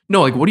 It's like,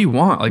 no, like, what do you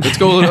want? Like, let's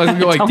go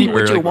like deeper.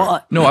 What you like,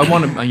 want. No, I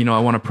want to, I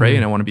want to pray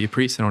and I want to be a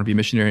priest and I want to be a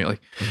missionary.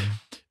 Like,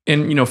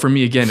 and for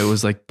me, again, it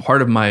was like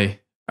part of I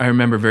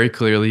remember very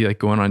clearly like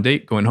going on a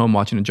date, going home,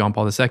 watching a John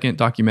Paul II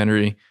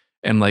documentary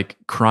and like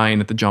crying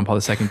at the John Paul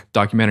II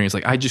documentary. It's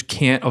like, I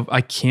can't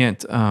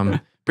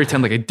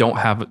pretend like I don't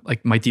have,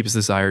 like, my deepest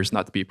desire is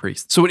not to be a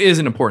priest. So it is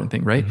an important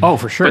thing, right? Oh,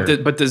 for sure.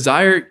 But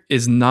desire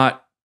is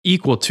not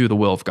equal to the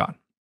will of God.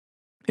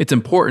 It's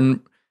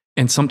important,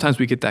 and sometimes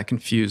we get that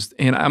confused.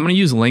 And I'm going to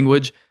use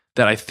language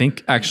that I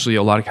think actually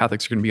a lot of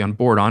Catholics are going to be on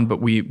board on,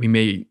 but we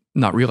may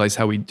not realize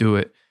how we do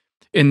it.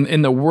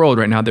 In the world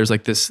right now, there's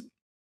like this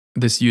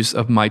use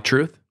of my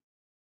truth.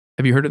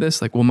 Have you heard of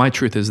this? Like, well, my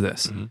truth is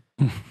this.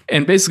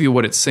 And basically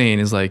what it's saying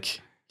is like,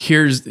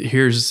 here's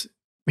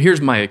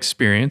my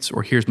experience,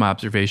 or here's my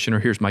observation, or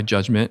here's my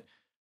judgment.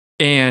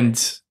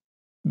 And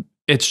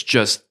it's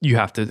just, you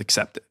have to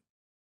accept it.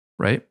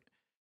 Right.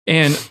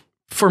 And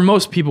for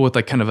most people with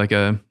like kind of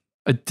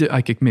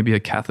like maybe a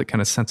Catholic kind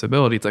of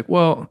sensibility, it's like,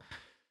 well,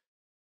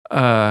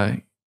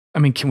 I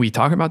mean, can we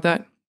talk about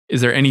that?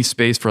 Is there any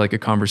space for like a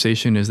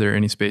conversation? Is there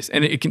any space?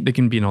 And it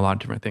can be in a lot of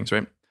different things,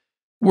 right?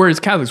 Whereas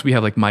Catholics, we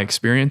have like my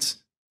experience,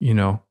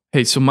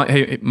 hey, so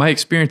my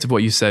experience of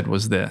what you said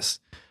was this.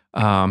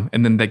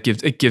 And then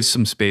it gives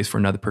some space for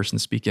another person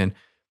to speak in.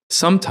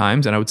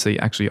 Sometimes, and I would say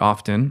actually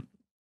often,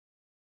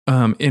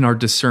 in our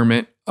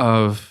discernment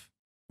of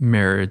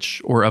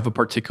marriage or of a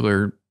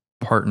particular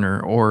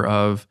partner or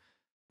of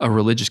a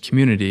religious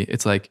community,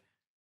 it's like,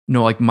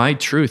 no, like, my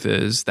truth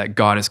is that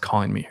God is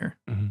calling me here.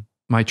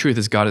 My truth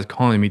is God is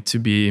calling me to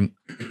be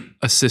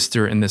a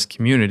sister in this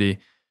community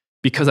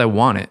because I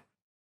want it.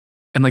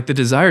 And like, the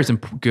desire is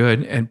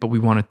good, but we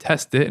want to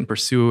test it and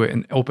pursue it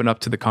and open up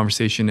to the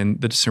conversation and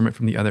the discernment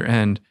from the other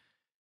end.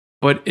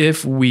 But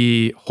if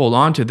we hold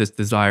on to this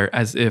desire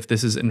as if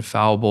this is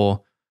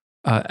infallible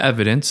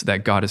evidence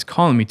that God is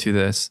calling me to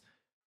this,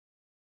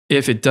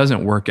 if it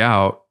doesn't work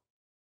out,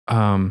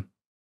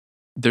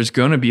 there's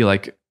going to be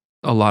like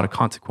a lot of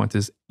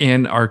consequences,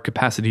 and our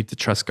capacity to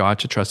trust God,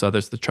 to trust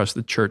others, to trust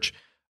the church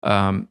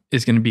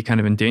is going to be kind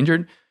of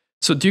endangered.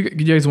 So do you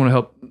guys want to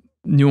help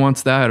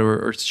nuance that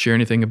or share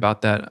anything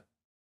about that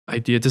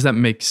idea? Does that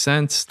make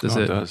sense?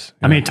 It does.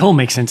 Yeah. I mean, it totally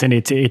makes sense. And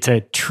it's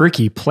a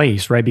tricky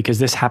place, right? Because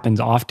this happens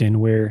often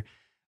where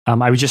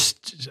I was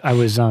just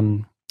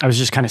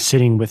kind of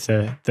sitting with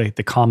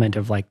the comment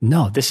of like,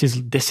 no, this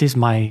is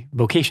my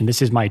vocation.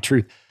 This is my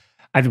truth.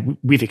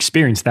 We've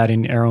experienced that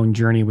in our own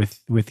journey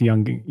with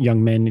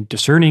young men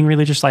discerning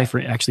religious life, or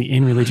actually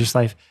in religious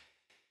life.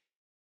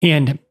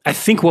 And I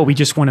think what we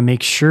just want to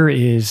make sure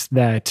is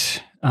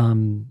that,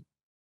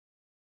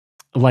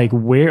 like,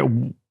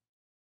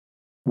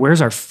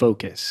 where's our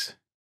focus,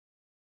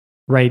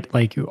 right?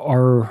 Like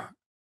the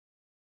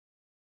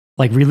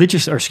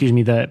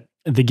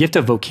gift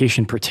of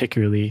vocation,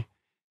 particularly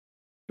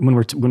when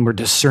we're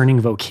discerning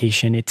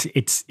vocation,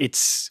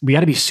 it's we got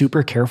to be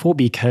super careful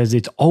because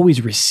it's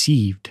always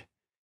received.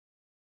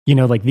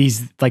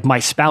 Like my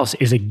spouse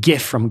is a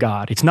gift from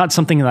God. It's not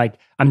something like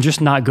I'm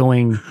just not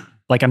going.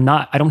 Like I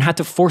don't have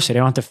to force it. I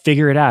don't have to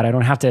figure it out. I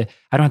don't have to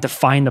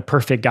find the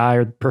perfect guy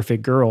or the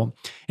perfect girl.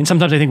 And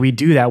sometimes I think we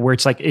do that where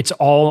it's like, it's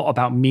all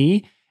about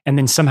me. And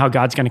then somehow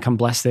God's going to come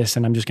bless this.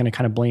 And I'm just going to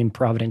kind of blame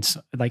Providence.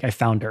 Like, I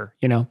found her,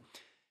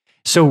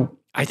 So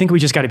I think we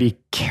just got to be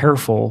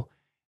careful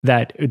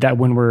that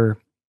when we're,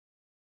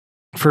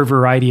 for a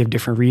variety of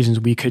different reasons,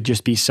 we could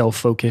just be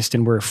self-focused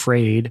and we're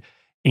afraid.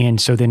 And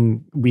so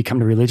then we come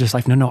to religious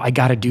life. No, I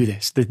got to do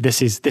this.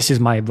 This is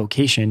my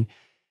vocation.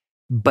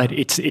 But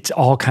it's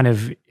all kind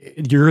of,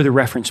 you're the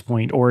reference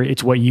point, or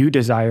it's what you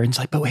desire. And it's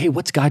like, but hey,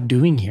 what's God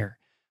doing here?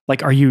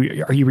 Like, are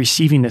you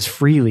receiving this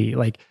freely?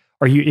 Like,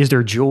 is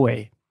there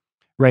joy?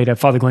 Right?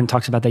 Father Glenn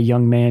talks about that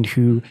young man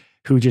who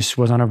just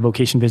was on a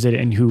vocation visit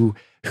and who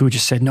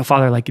just said, no,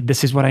 Father, like,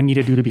 this is what I need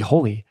to do to be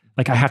holy.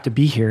 Like, I have to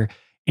be here.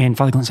 And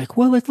Father Glenn's like,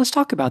 well, let's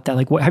talk about that.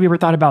 Like, what have you ever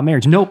thought about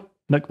marriage? Nope.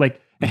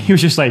 Like, and he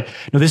was just like,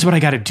 no, this is what I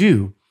got to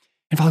do.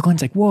 And Father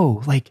Glenn's like,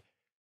 whoa, like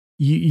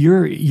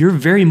you're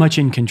very much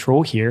in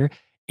control here.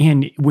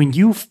 And when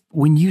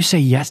you say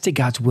yes to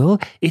God's will,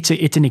 it's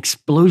an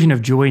explosion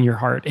of joy in your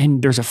heart.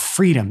 And there's a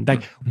freedom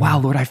like, wow,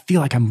 Lord, I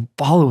feel like I'm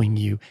following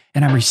you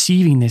and I'm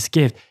receiving this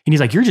gift. And he's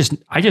like,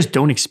 I just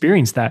don't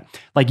experience that.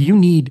 Like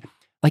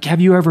have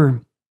you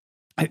ever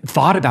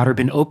thought about or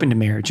been open to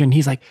marriage? And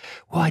he's like,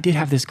 well, I did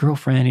have this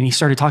girlfriend. And he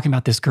started talking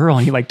about this girl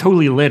and he like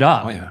totally lit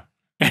up. Oh yeah.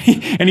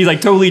 And he's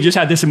like totally just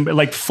had this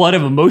like flood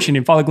of emotion.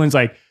 And Father Glenn's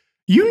like,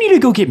 you need to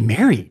go get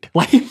married.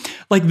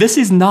 Like this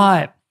is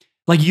not,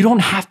 like, you don't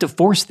have to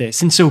force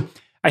this. And so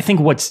I think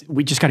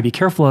we just got to be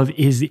careful of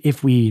is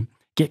if we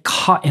get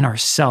caught in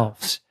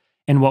ourselves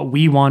and what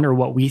we want or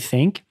what we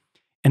think,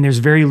 and there's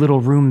very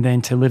little room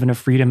then to live in a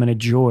freedom and a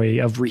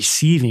joy of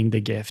receiving the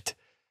gift.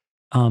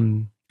 I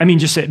mean,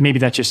 just maybe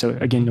that's just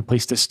again a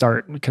place to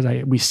start because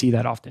we see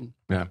that often.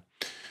 Yeah,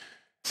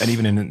 and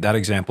even in that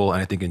example,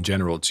 and I think in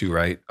general too,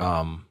 right?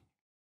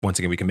 Once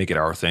again, we can make it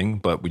our thing,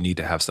 but we need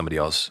to have somebody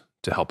else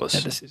to help us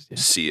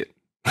see it.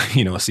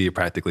 See it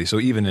practically. So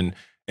even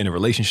in a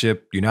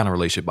relationship, you're not in a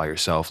relationship by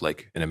yourself.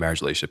 Like in a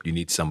marriage relationship, you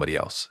need somebody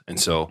else. And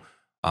so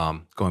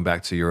going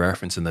back to your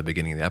reference in the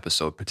beginning of the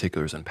episode,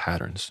 particulars and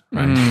patterns,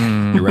 right?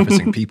 You're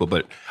referencing people,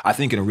 but I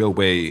think in a real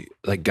way,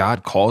 like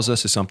God calls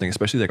us to something,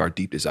 especially like our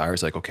deep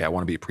desires, like, okay, I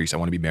want to be a priest, I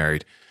want to be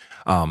married.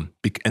 And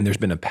there's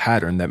been a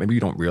pattern that maybe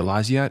you don't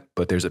realize yet,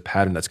 but there's a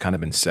pattern that's kind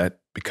of been set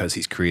because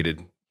he's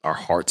created our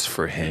hearts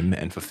for him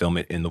and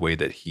fulfillment in the way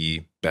that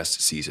he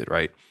best sees it,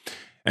 right?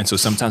 And so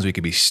sometimes we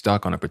could be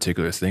stuck on a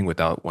particular thing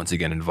without, once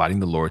again, inviting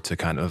the Lord to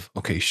kind of,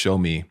 okay, show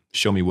me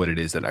what it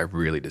is that I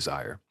really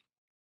desire.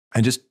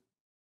 And just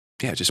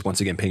once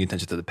again, paying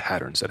attention to the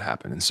patterns that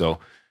happen. And so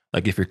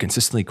like if you're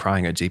consistently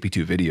crying at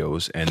JP2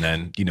 videos and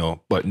then,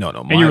 but no.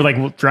 And you're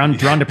like drawn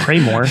to pray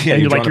more. Yeah,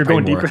 and you're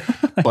going deeper.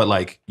 But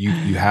like you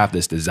have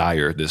this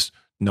desire, but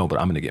I'm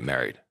going to get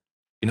married.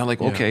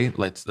 Okay,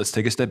 let's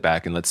take a step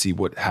back and let's see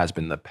what has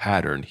been the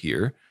pattern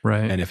here.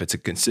 Right. And if it's a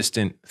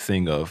consistent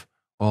thing of,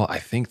 well, I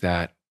think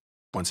that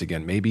once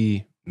again,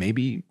 maybe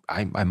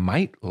I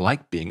might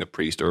like being a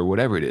priest or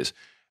whatever it is,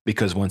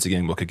 because once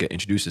again, what could get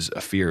introduced is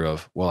a fear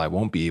of, well, I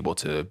won't be able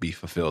to be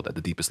fulfilled at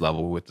the deepest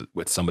level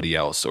with somebody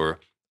else, or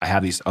I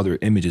have these other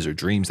images or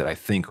dreams that I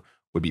think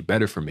would be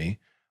better for me.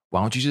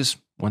 Why don't you just,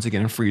 once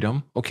again, in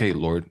freedom, okay,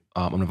 Lord,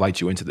 I'm going to invite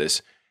you into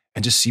this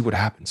and just see what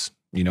happens,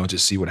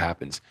 just see what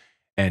happens.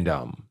 And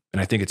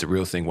I think it's a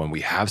real thing when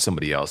we have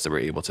somebody else that we're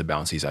able to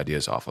bounce these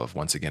ideas off of.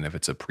 Once again, if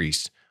it's a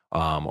priest,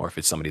 or if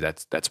it's somebody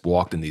that's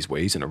walked in these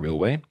ways in a real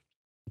way,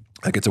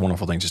 like it's a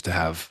wonderful thing just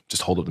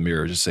to hold up the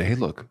mirror, just say, hey,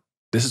 look,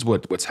 this is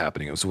what's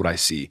happening. This is what I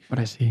see.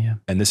 Yeah.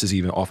 And this is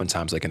even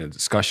oftentimes like in a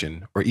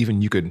discussion, or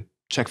even you could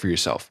check for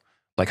yourself,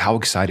 like how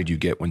excited you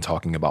get when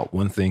talking about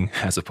one thing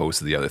as opposed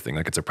to the other thing.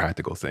 Like it's a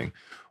practical thing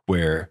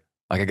where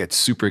like I get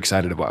super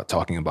excited about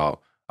talking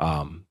about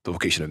the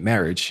vocation of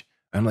marriage.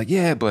 And I'm like,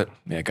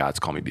 God's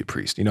called me to be a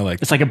priest.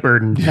 Like it's like a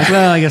burden. Like,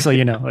 well, I guess so.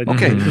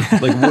 Okay,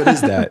 like what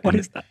is that? What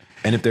is that?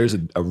 And if there's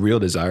a real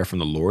desire from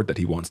the Lord that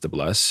he wants to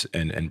bless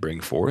and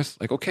bring forth,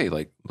 like, okay,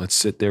 like let's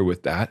sit there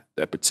with that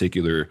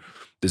particular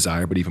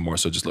desire, but even more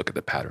so just look at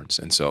the patterns.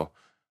 And so,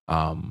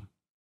 I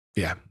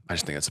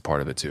just think that's a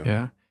part of it too.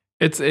 Yeah.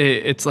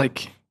 It's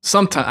like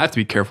sometimes I have to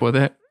be careful with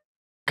it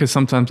because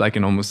sometimes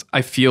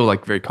I feel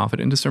like very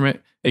confident in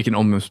discernment. It can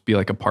almost be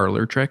like a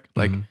parlor trick.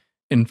 Like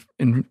in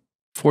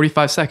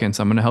 45 seconds,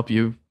 I'm going to help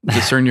you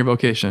discern your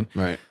vocation.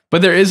 Right.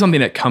 But there is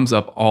something that comes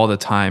up all the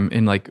time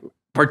in like,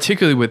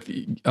 particularly with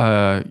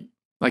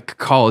like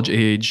college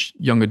age,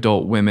 young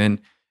adult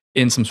women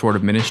in some sort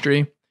of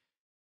ministry,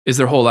 is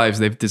their whole lives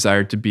they've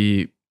desired to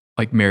be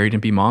like married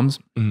and be moms.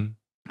 Mm-hmm.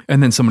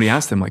 And then somebody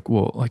asks them like,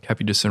 well, like, have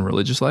you discerned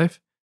religious life?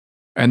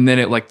 And then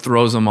it like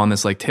throws them on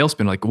this like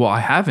tailspin, like, well, I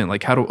haven't.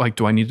 Like,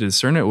 do I need to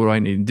discern it? What do I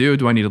need to do?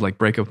 Do I need to like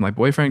break up with my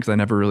boyfriend? Because I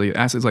never really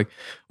asked. It's like,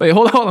 wait,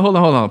 hold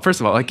on. First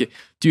of all, like,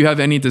 do you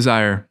have any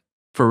desire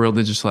for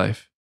religious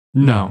life?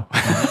 No.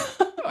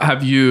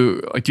 Do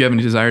you have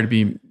any desire to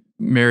be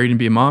married and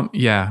be a mom?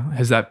 Yeah.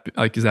 Has that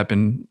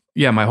been,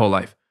 my whole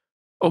life.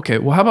 Okay.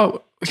 Well, how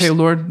about, okay,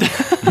 Lord,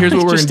 here's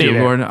what we're going to do,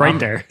 Lord. Right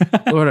there.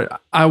 Lord,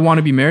 I want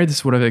to be married. This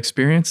is what I've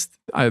experienced.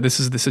 This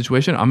is the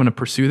situation. I'm going to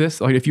pursue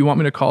this. Like, if you want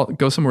me to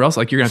go somewhere else,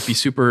 like, you're going to have to be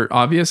super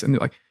obvious. And they're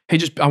like, hey,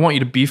 I want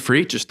you to be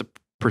free just to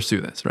pursue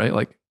this, right?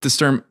 Like,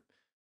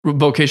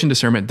 vocation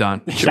discernment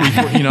done.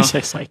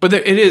 But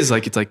it is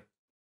like, it's like,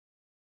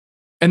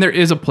 and there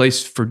is a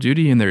place for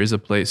duty and there is a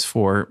place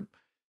for,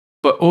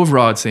 but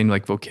overall, I'd say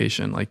like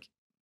vocation, like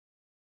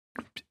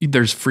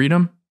there's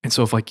freedom. And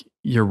so if like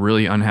you're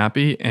really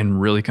unhappy and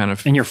really kind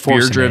of and you're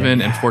fear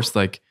driven and forced,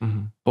 like,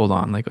 hold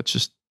on, like, let's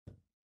just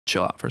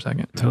chill out for a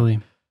second. Totally.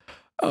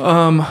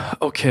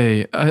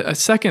 Okay. A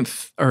second,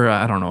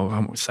 I don't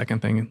know,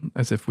 second thing,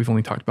 as if we've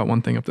only talked about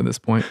one thing up to this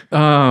point.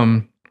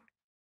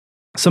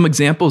 Some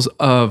examples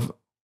of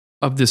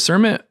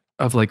discernment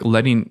of like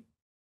letting,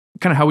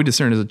 kind of how we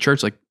discern as a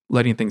church, like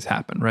letting things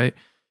happen, right?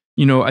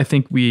 I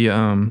think we,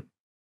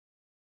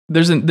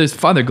 there's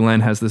Father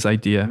Glenn has this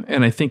idea,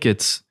 and I think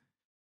it's,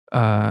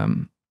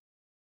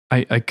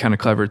 I kind of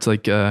clever. It's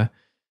like,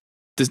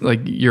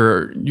 like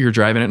you're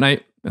driving at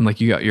night and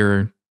like you got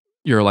your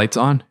lights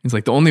on. It's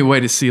like the only way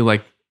to see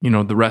like,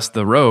 the rest of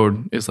the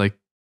road is like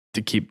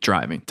to keep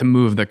driving, to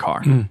move the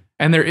car.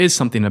 And there is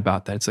something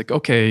about that. It's like,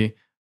 okay,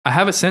 I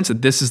have a sense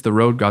that this is the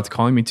road God's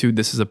calling me to.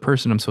 This is a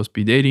person I'm supposed to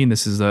be dating.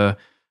 This is a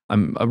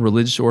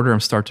religious order I'm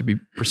start to be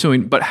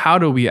pursuing. But how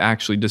do we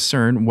actually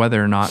discern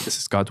whether or not this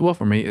is God's will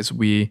for me? Is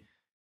we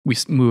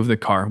move the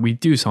car, we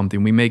do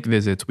something, we make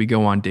visits, we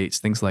go on dates,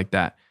 things like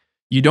that.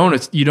 You don't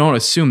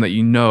assume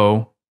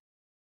that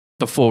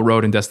the full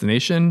road and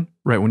destination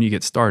right when you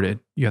get started.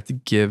 You have to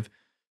give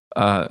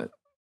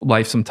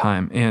life some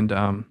time. And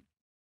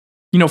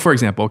for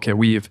example, okay,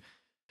 we've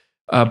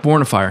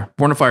Born of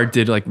Fire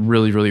did like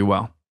really, really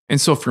well.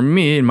 And so for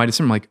me in my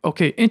discernment, I'm like,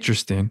 okay,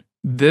 interesting.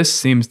 This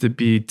seems to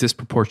be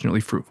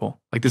disproportionately fruitful.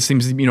 Like this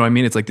seems, what I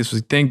mean? It's like this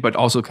was a thing, but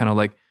also kind of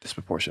like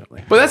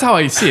disproportionately. But that's how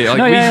I see it.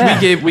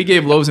 Like we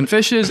gave loaves and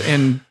fishes,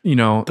 and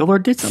the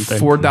Lord did something.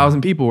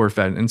 4,000 people were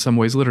fed in some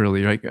ways,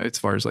 literally, right? As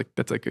far as like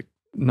that's like a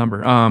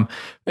number.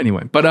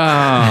 Anyway, but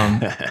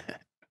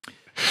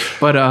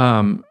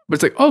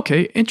it's like,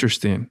 okay,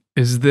 interesting.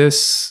 Is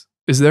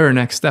there a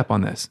next step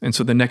on this? And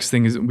so the next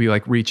thing is we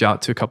like reach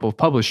out to a couple of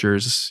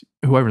publishers,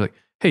 whoever, like,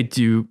 hey,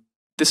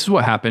 this is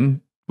what happened.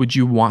 Would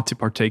you want to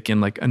partake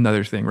in like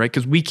another thing, right?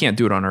 Because we can't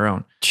do it on our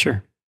own.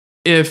 Sure.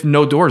 If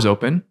no doors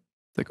open,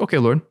 it's like, okay,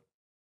 Lord,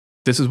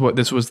 this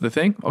was the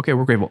thing. Okay,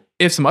 we're grateful.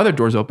 If some other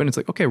doors open, it's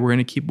like, okay, we're going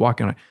to keep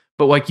walking on it.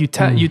 But like you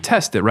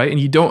test it, right? And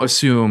you don't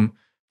assume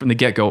from the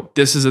get-go,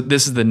 this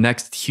is the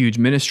next huge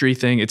ministry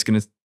thing. It's going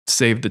to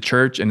save the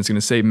church and it's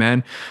going to save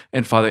men.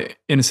 And Father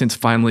Innocent's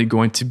finally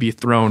going to be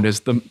throned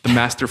as the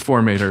master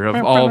formator of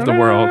all of the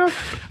world.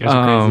 You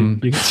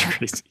guys are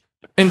crazy.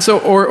 And so,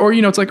 or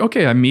it's like,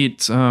 okay, I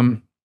meet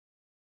the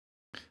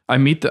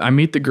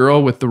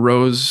girl with the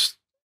rose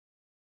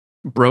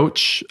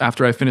brooch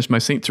after I finish my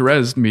St.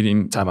 Therese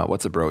meeting. Time out.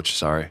 What's a brooch?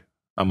 Sorry,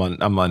 I'm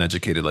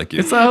uneducated like you.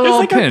 It's a little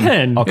like pin. a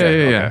pin.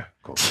 Okay. Yeah.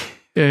 Cool.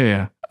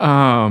 Yeah.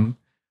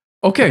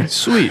 Okay,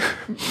 sweet.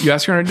 You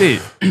ask her on a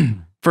date.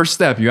 First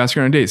step, you ask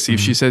her on a date. See if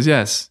she says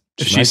yes.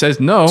 If she says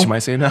no, she might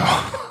say no.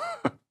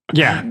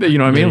 Yeah. You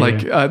know what I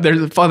mean?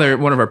 There's a father,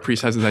 one of our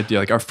priests has this idea,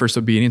 like our first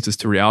obedience is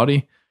to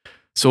reality.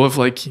 So if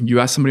like you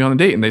ask somebody on a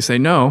date and they say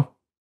no,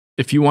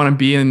 if you want to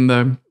be in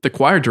the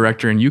choir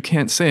director and you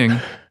can't sing,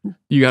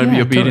 you got to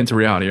be obedient to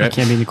reality, right? I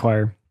can't be in the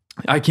choir.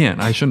 I can't.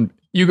 I shouldn't.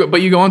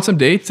 But you go on some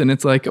dates and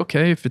it's like,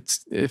 okay,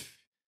 if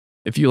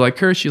you like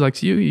her, she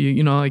likes you.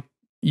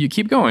 You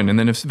keep going, and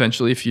then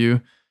eventually if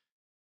you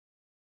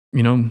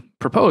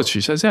propose,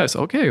 she says yes.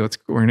 Okay,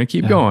 we're gonna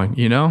keep going.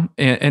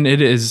 And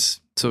it is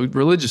so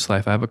religious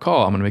life. I have a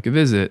call. I'm gonna make a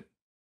visit.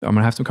 I'm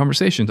gonna have some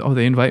conversations. Oh,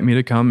 they invite me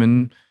to come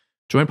and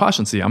join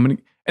postulancy.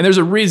 And there's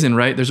a reason,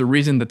 right? There's a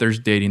reason that there's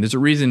dating. There's a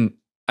reason,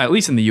 at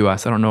least in the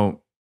U.S. I don't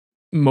know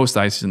most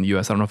dioceses in the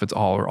U.S. I don't know if it's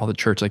all or all the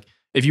church. Like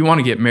if you want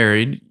to get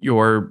married,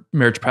 your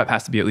marriage prep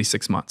has to be at least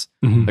 6 months.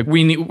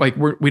 Mm-hmm. Like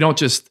we don't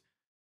just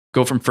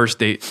go from first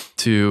date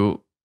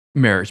to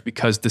marriage,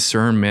 because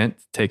discernment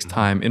takes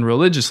time. In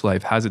religious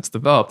life, as it's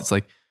developed, it's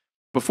like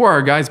before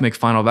our guys make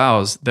final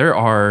vows, there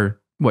are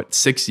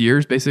 6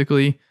 years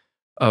basically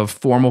of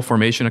formal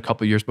formation, a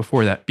couple of years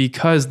before that,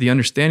 because the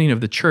understanding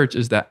of the church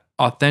is that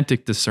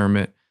authentic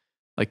discernment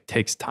like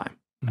takes time.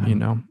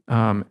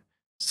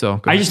 So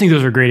I just think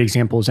those are great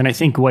examples, and I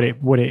think what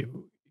it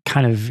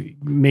kind of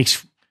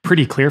makes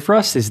pretty clear for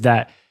us is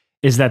that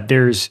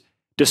there's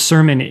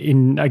discernment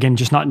in, again,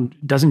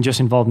 doesn't just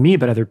involve me,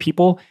 but other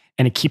people,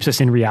 and it keeps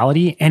us in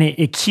reality, and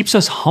it keeps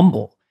us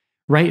humble,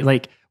 right?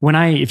 Like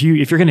if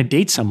you're going to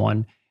date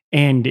someone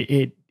and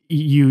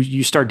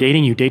you start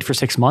dating, you date for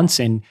 6 months,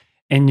 and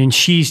then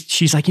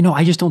she's like,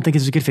 I just don't think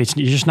it's a good fit.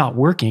 You're just not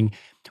working.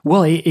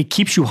 Well, it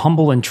keeps you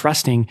humble and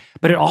trusting,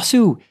 but it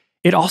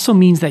also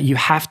means that you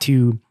have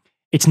to.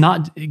 It's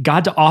not,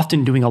 God's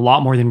often doing a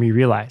lot more than we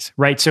realize,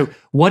 right? So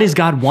what does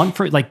God want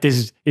for, like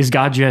this? Is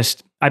God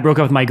just, I broke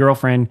up with my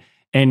girlfriend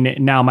and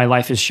now my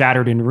life is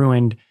shattered and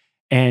ruined,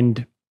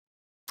 and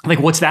like,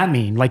 what's that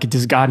mean? Like,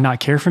 does God not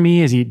care for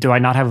me? Do I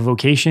not have a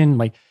vocation?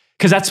 Like,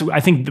 because that's,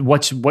 I think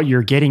what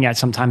you're getting at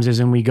sometimes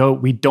is when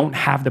we don't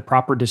have the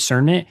proper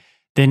discernment,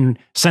 then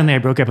suddenly I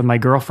broke up with my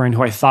girlfriend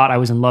who I thought I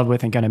was in love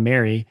with and going to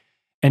marry.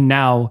 And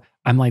now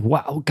I'm like,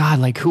 wow, God,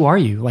 like, who are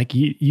you? Like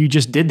you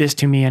just did this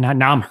to me, and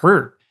now I'm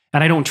hurt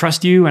and I don't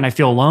trust you and I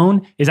feel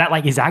alone. Is that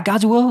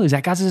God's will? Is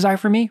that God's desire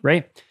for me?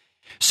 Right.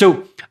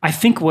 So I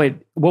think what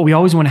we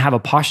always want to have a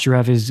posture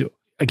of is,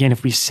 again,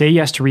 if we say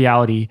yes to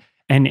reality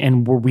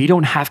and where we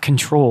don't have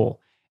control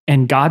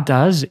and God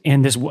does,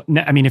 and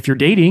if you're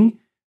dating,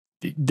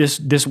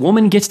 this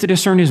woman gets to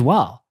discern as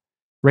well,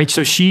 right?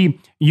 So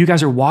you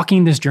guys are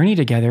walking this journey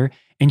together,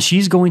 and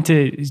God's going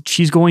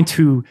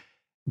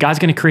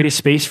to create a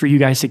space for you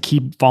guys to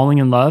keep falling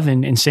in love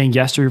and saying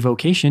yes to your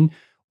vocation,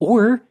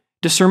 or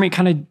discernment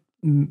kind of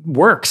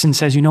works and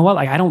says, you know what,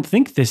 like, I don't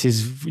think this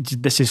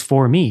is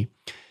for me.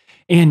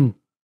 And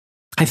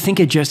I think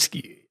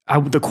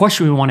the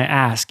question we want to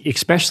ask,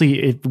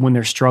 especially when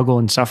there's struggle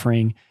and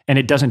suffering and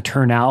it doesn't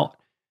turn out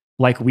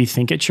like we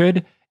think it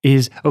should,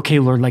 is, okay,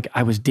 Lord, like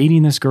I was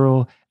dating this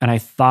girl and I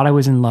thought I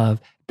was in love,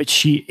 but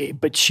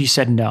she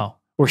said no,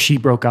 or she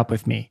broke up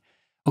with me.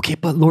 Okay,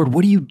 but Lord,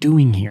 what are you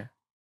doing here?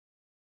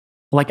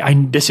 Like,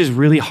 this is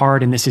really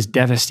hard and this is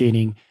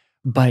devastating,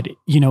 but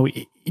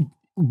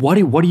what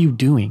are you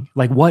doing?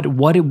 Like,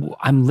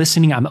 I'm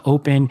listening, I'm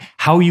open.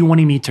 How are you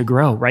wanting me to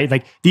grow? Right?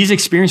 Like, these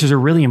experiences are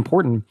really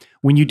important.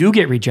 When you do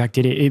get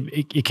rejected,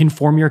 it can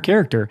form your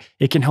character.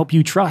 It can help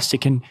you trust.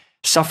 It can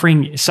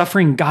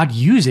suffering God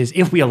uses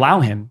if we allow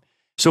him.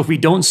 So if we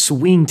don't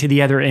swing to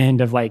the other end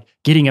of like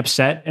getting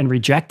upset and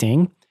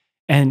rejecting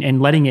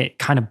and letting it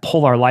kind of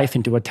pull our life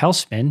into a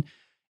tailspin,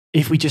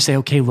 if we just say,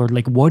 okay, Lord,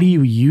 like, what are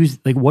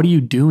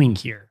you doing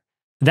here?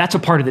 That's a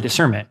part of the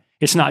discernment.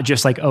 It's not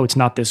just like, oh, it's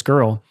not this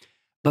girl,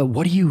 but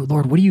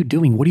Lord, what are you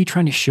doing? What are you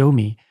trying to show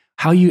me?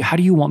 How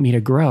do you want me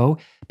to grow?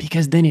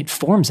 Because then it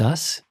forms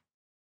us.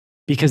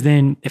 Because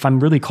then if I'm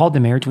really called to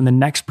marriage, when the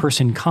next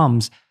person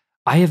comes,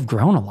 I have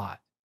grown a lot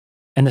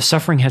and the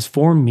suffering has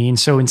formed me. And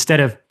so instead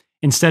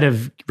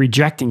of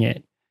rejecting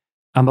it,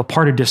 a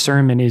part of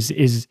discernment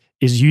is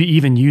you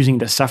even using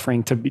the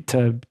suffering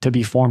to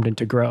be formed and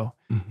to grow.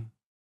 Mm-hmm.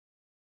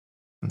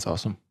 That's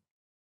awesome.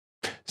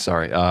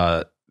 Sorry.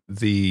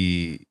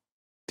 The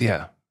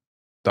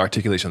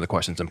articulation of the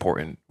question is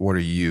important. What are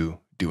you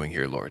doing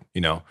here, Lord?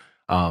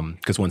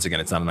 Because once again,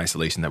 it's not in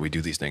isolation that we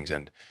do these things.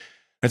 And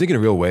I think in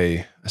a real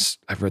way,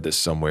 I've read this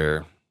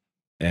somewhere.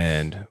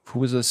 And who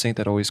was the saint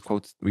that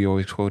we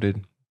always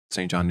quoted?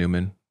 St. John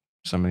Newman.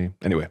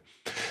 Anyway.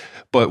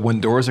 But when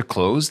doors are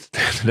closed,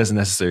 it doesn't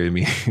necessarily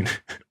mean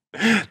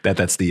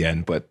that's the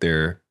end. But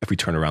if we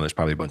turn around, there's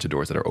probably a bunch of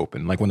doors that are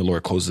open. Like when the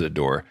Lord closes a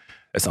door,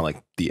 it's not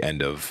like the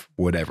end of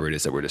whatever it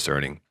is that we're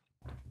discerning.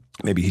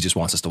 Maybe he just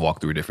wants us to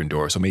walk through a different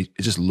door. So maybe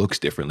it just looks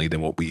differently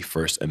than what we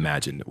first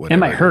imagined. It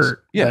might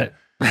hurt. Yeah.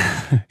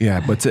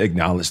 Yeah. But to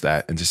acknowledge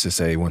that and just to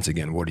say, once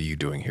again, what are you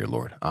doing here,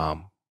 Lord?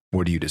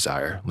 What do you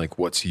desire? Like,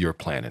 what's your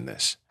plan in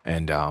this?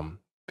 And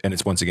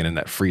it's once again in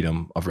that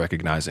freedom of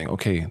recognizing,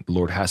 okay, the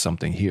Lord has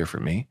something here for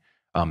me.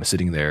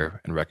 Sitting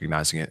there and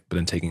recognizing it, but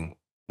then taking,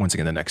 once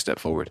again, the next step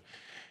forward.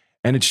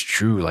 And it's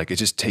true. Like, it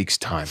just takes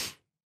time.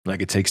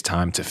 Like, it takes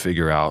time to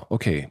figure out,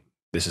 okay,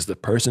 this is the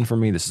person for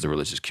me. This is the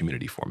religious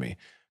community for me.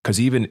 Because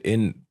even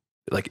in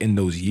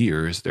those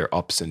years, there are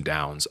ups and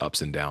downs.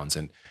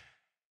 And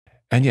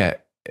yeah,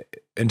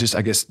 and just,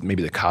 I guess,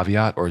 maybe the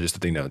caveat or just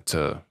the thing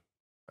to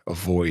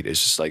avoid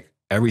is just like,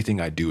 everything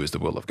I do is the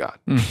will of God,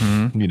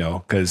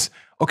 because,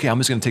 okay, I'm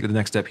just going to take the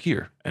next step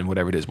here and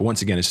whatever it is. But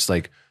once again, it's just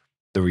like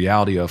the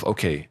reality of,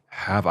 okay,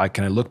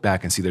 can I look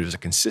back and see there's a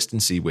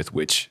consistency with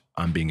which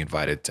I'm being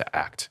invited to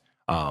act?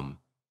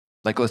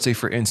 Like, let's say,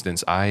 for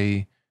instance,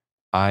 I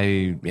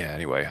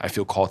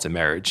feel called to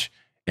marriage,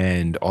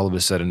 and all of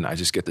a sudden I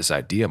just get this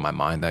idea in my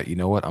mind that, you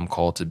know what, I'm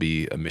called to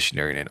be a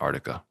missionary in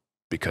Antarctica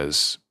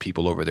because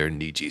people over there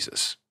need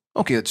Jesus.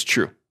 Okay, that's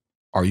true.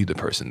 Are you the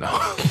person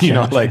though?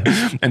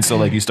 And so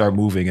like you start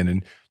moving and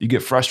then you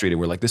get frustrated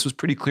where like, this was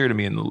pretty clear to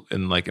me in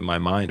my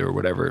mind or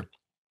whatever.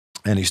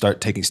 And you start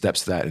taking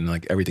steps to that and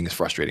like everything is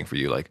frustrating for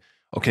you. Like,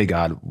 okay,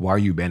 God, why are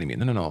you abandoning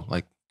me? No.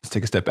 Like, let's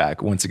take a step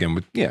back once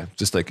again.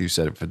 Just like you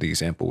said for the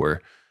example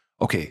where,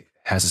 okay,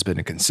 has this been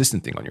a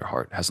consistent thing on your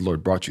heart? Has the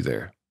Lord brought you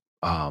there?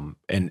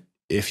 And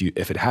if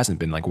it hasn't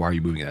been, like, why are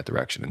you moving in that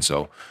direction? And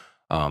so,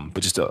 but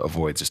just to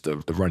avoid just the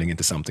running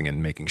into something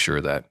and making sure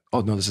that,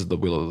 oh no, this is the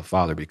will of the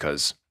Father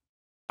because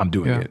I'm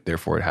doing it,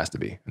 therefore it has to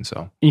be. And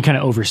so you kind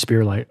of over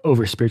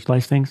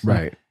spiritualize things.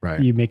 Right.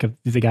 You make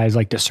the guy's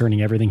like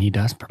discerning everything he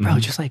does, but bro,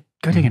 just like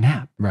go take a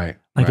nap. Right.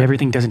 Like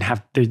everything doesn't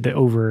have the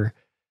over.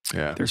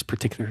 Yeah. There's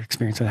particular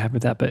experience that I have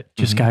with that, but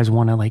just guys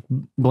want to like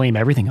blame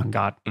everything on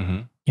God.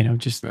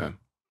 Just.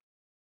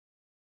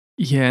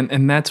 Yeah.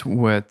 And that's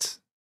what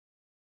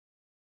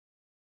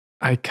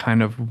I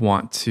kind of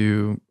want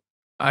to,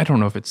 I don't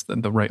know if it's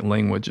the right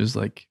language is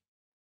like,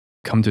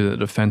 come to the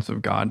defense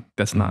of God.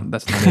 That's not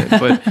it.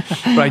 But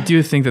I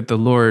do think that the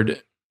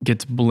Lord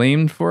gets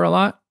blamed for a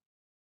lot,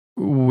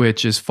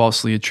 which is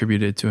falsely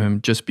attributed to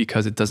him just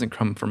because it doesn't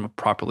come from a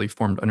properly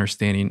formed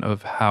understanding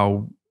of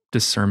how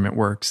discernment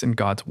works and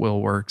God's will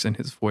works and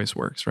his voice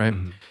works, right?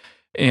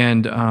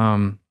 And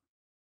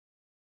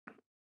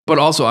but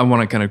also I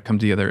want to kind of come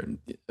together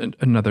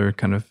another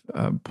kind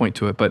of point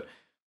to it, but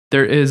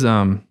there is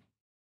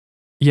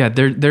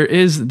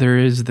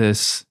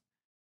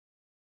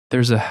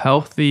there's a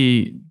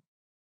healthy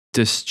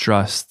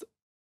distrust,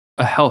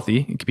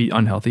 it could be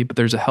unhealthy, but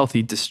there's a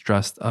healthy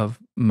distrust of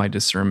my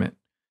discernment,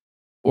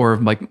 or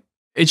like,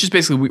 it's just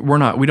basically, we're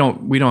not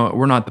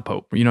the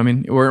Pope, you know what I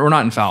mean? We're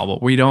not infallible.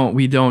 We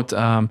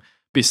don't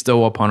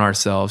bestow upon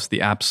ourselves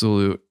the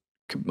absolute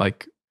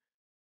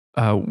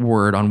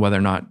word on whether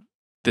or not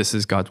this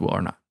is God's will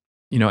or not,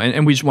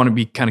 and we just want to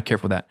be kind of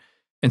careful with that.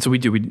 And so we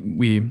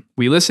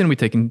listen,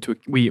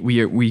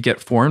 we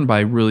get formed by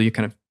really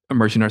kind of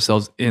immersing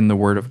ourselves in the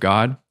Word of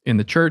God in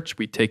the church.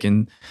 We take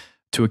into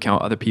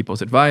account other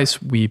people's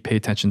advice. We pay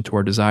attention to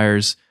our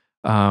desires.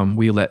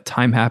 We let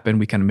time happen.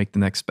 We kind of make the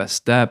next best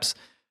steps.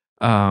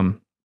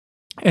 And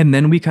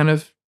then we kind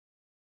of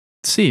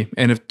see.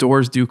 And if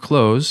doors do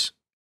close,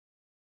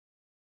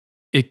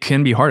 it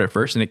can be hard at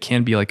first, and it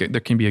can be like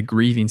there can be a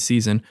grieving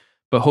season,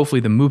 but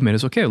hopefully the movement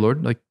is okay,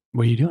 Lord, like,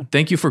 what are you doing?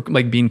 thank you for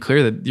like being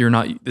clear that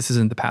this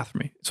isn't the path for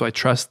me. So I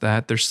trust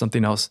that there's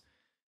something else,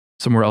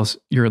 somewhere else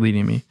you're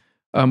leading me.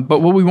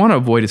 But what we want to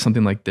avoid is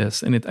something like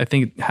this. And I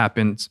think it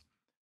happens.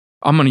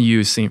 I'm going to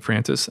use St.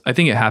 Francis. I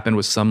think it happened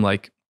with some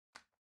like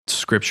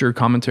scripture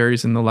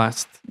commentaries in the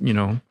last,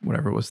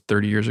 whatever it was,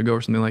 30 years ago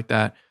or something like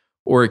that.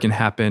 Or it can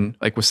happen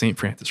like with St.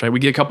 Francis, right? We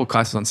get a couple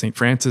classes on St.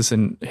 Francis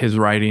and his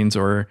writings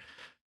or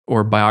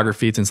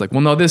biographies. And it's like,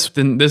 well, no, this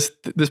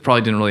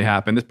probably didn't really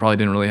happen. This probably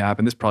didn't really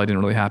happen. This probably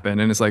didn't really happen.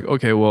 And it's like,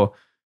 okay, well,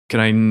 can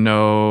I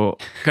know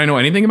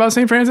anything about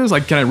St. Francis?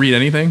 Like, can I read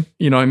anything?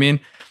 You know what I mean?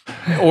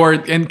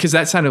 Because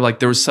that sounded like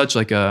there was such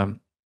like a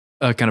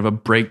kind of a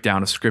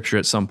breakdown of scripture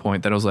at some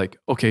point that I was like,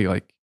 okay,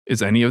 like,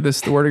 is any of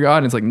this the word of God?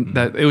 And it's like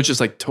that. It was just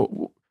like,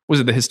 was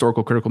it the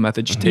historical critical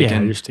method just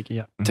taken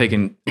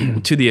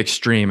to the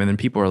extreme? And then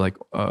people are like,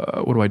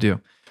 what do I do?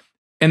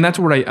 And that's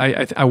what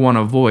I want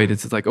to avoid.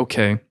 It's like,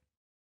 okay,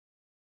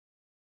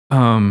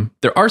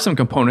 there are some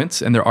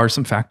components and there are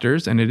some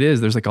factors, and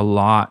there's like a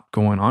lot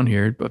going on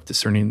here of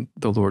discerning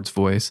the Lord's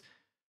voice.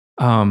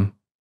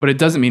 But it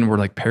doesn't mean we're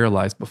like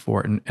paralyzed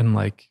before it.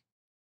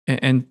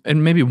 And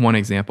maybe one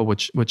example,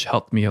 which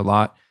helped me a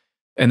lot.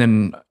 And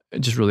then I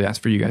just really ask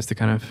for you guys to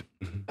kind of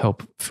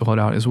help fill it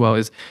out as well,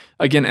 is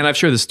again, and I've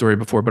shared this story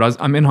before, but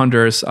I'm in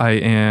Honduras. I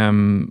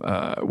am,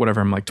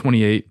 I'm like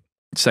 28,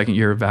 second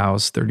year of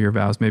vows, third year of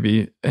vows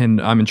maybe.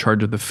 And I'm in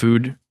charge of the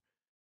food,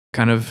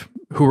 kind of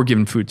who we're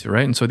giving food to,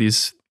 right? And so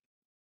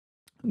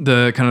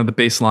the kind of the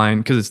baseline,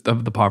 because it's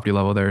of the poverty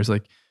level there, is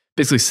like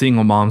basically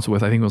single moms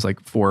with, I think it was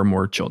like 4 or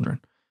more children.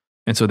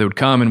 And so they would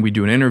come and we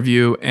do an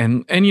interview,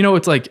 and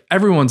it's like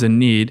everyone's in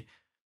need.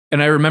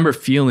 And I remember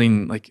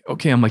feeling like,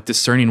 okay, I'm like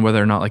discerning whether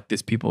or not like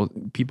these people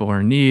are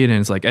in need. And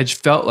it's like, I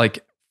just felt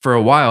like for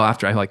a while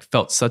after I like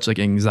felt such like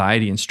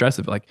anxiety and stress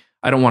of like,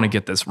 I don't want to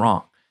get this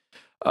wrong.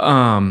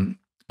 And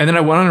then I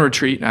went on a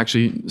retreat,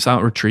 actually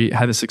silent retreat,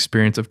 had this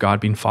experience of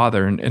God being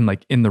Father and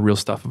like in the real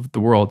stuff of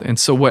the world. And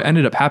so what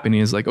ended up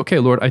happening is like, okay,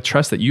 Lord, I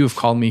trust that you have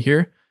called me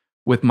here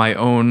with my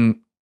own,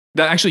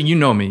 that actually, you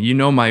know me, you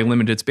know my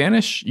limited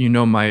Spanish, you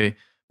know my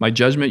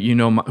judgment, you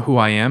know who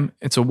I am.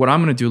 And so what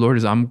I'm going to do, Lord,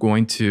 is I'm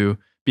going to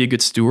be a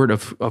good steward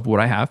of what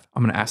I have.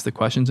 I'm going to ask the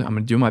questions. I'm going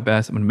to do my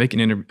best. I'm going to make an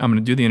interview. I'm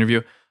going to do the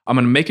interview. I'm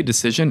going to make a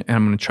decision, and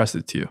I'm going to trust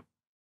it to you.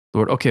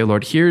 Lord, okay,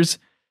 Lord,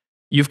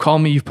 you've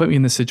called me, you've put me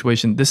in this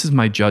situation. This is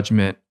my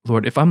judgment.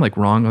 Lord, if I'm like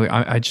wrong, like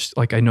I just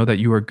like, I know that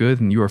you are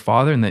good and you are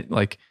Father, and that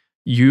like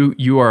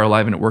you are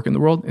alive and at work in the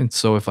world. And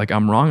so if like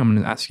I'm wrong, I'm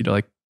going to ask you to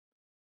like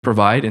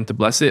provide and to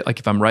bless it. Like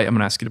if I'm right, I'm going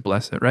to ask you to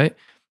bless it. Right.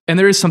 And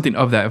there is something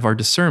of that, of our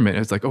discernment.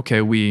 It's like,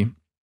 okay, we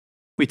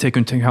take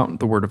into account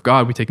the word of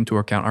God. We take into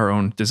account our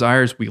own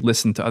desires. We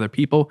listen to other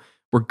people.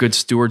 We're good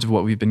stewards of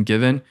what we've been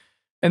given.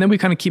 And then we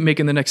kind of keep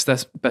making the next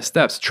best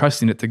steps,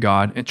 trusting it to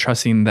God and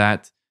trusting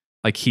that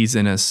like he's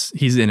in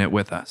it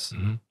with us.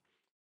 Mm-hmm.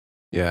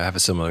 Yeah. I have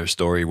a similar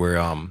story where,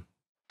 I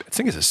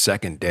think it's the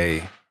second day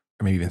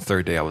or maybe even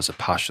third day I was a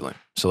postulant.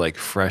 So like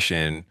fresh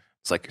in,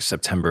 it's like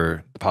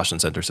September, the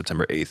postulant center,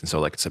 September 8th. And so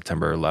like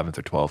September 11th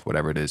or 12th,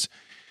 whatever it is.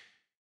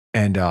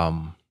 And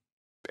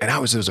it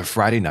was a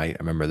Friday night.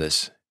 I remember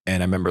this.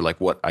 And I remember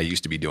like what I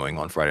used to be doing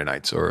on Friday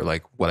nights, or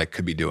like what I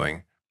could be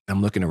doing. I'm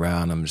looking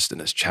around, I'm just in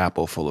this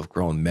chapel full of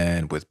grown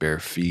men with bare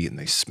feet, and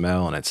they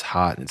smell, and it's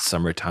hot, and it's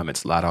summertime,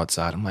 it's loud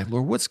outside. I'm like,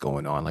 Lord, what's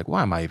going on? Like,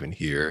 why am I even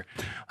here?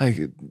 Like,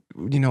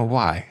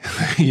 why?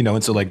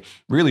 And so like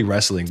really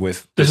wrestling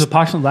with this. Was a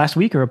postulant last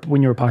week or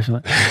when you were a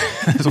postulant?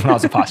 This is when I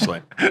was a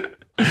postulant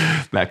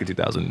back in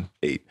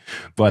 2008.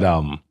 But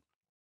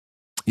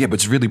but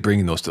it's really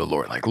bringing those to the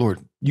Lord. Like,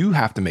 Lord, you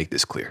have to make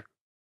this clear.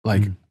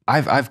 Like,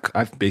 I've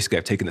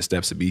taken the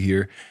steps to be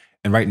here.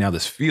 And right now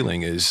this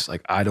feeling is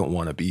like, I don't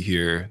want to be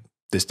here.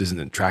 This isn't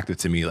attractive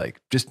to me. Like,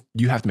 just,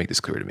 you have to make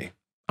this clear to me.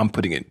 I'm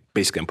putting it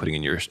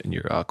in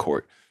your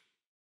court.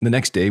 The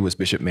next day was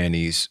Bishop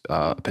Manny's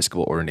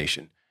Episcopal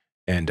ordination.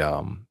 And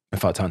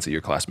Fatansa,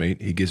 your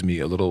classmate, he gives me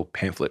a little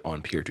pamphlet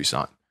on Pierre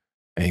Toussaint.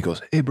 And he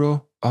goes, hey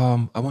bro,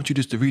 I want you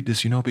just to read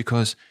this,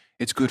 because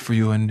it's good for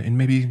you. And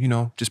maybe,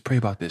 just pray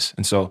about this.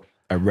 And so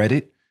I read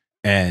it,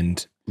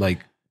 and like,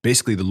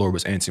 basically the Lord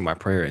was answering my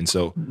prayer. And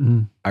so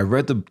I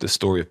read the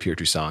story of Pierre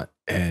Toussaint,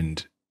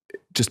 and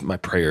just my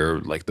prayer,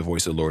 like the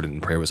voice of the Lord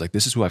in prayer was like,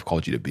 this is who I've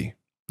called you to be.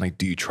 Like,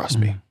 do you trust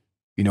me?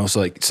 So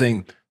like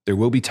saying there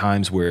will be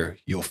times where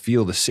you'll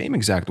feel the same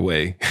exact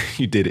way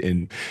you did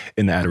in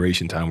the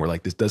adoration time, where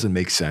like, this doesn't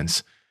make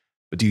sense,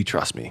 but do you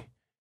trust me?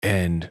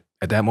 And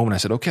at that moment I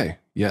said, okay,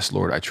 yes,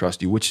 Lord, I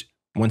trust you, which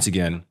once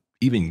again,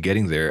 even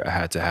getting there, I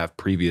had to have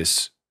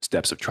previous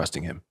steps of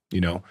trusting him,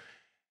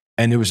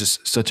 And it was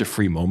just such a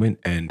free moment.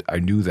 And I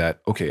knew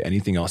that, okay,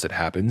 anything else that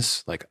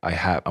happens, like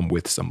I'm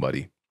with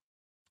somebody,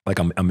 like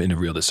I'm in a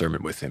real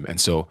discernment with him. And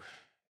so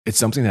it's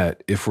something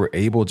that if we're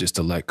able just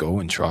to let go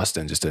and trust,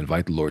 and just to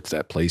invite the Lord to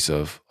that place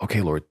of,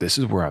 okay, Lord, this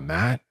is where I'm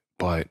at,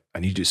 but I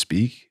need you to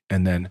speak.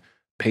 And then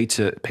pay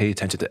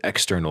attention to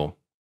external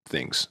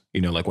things.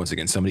 Like once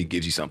again, somebody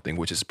gives you something,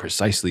 which is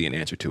precisely an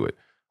answer to it.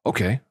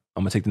 Okay,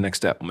 I'm going to take the next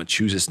step. I'm going to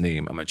choose this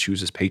name. I'm going to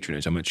choose this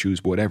patronage. I'm going to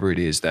choose whatever it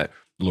is that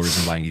the Lord is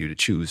inviting you to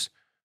choose.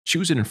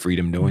 Choose it in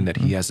freedom, knowing that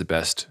he has the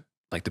best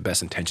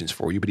intentions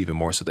for you, but even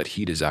more so that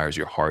he desires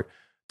your heart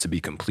to be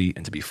complete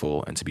and to be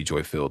full and to be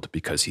joy-filled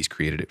because he's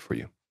created it for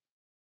you.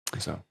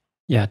 So,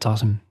 yeah, it's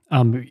awesome.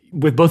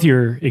 With both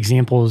your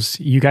examples,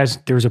 you guys,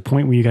 there was a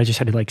point where you guys just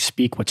had to like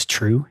speak what's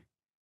true,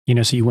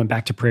 so you went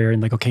back to prayer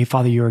and like, okay,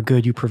 Father, you are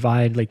good, you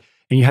provide, like,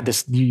 and you had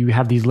this, you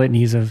have these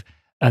litanies of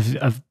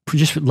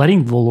just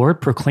letting the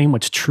Lord proclaim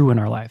what's true in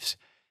our lives.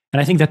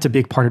 And I think that's a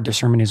big part of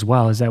discernment as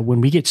well, is that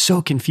when we get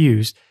so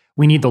confused,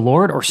 we need the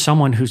Lord or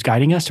someone who's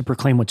guiding us to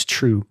proclaim what's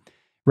true,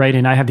 right?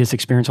 And I have this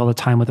experience all the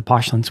time with the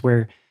postulants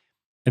where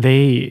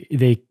we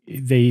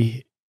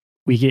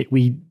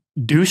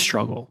do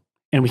struggle,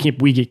 and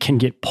we can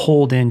get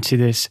pulled into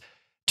this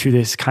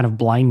kind of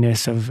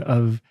blindness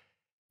of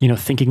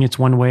thinking it's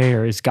one way,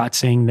 or is God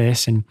saying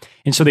this, and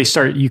so they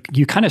start,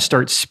 you kind of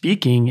start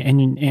speaking,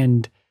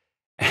 and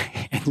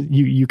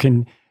you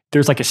can,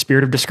 there's like a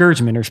spirit of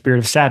discouragement or spirit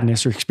of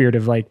sadness or spirit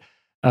of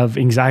of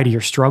anxiety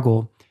or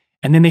struggle.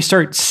 And then they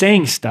start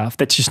saying stuff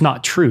that's just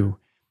not true.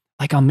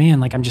 Like, oh man,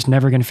 like I'm just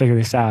never going to figure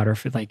this out. Or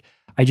if like,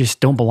 I just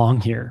don't belong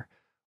here.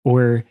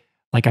 Or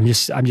like, I'm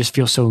just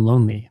feel so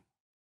lonely.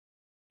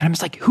 And I'm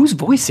just like, whose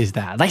voice is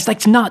that? Like,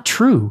 it's not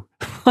true.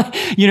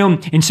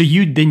 And so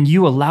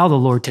you allow the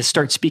Lord to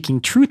start speaking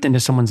truth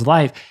into someone's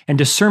life, and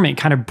discernment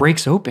kind of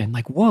breaks open.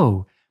 Like,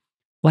 whoa,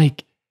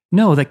 like,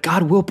 no, that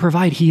God will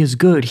provide. He is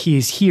good. He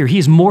is here. He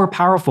is more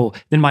powerful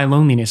than my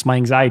loneliness, my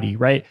anxiety,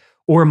 right?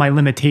 Or my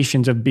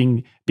limitations of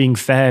being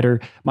fed,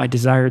 or my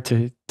desire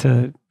to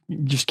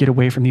just get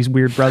away from these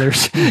weird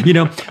brothers.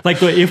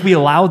 Like if we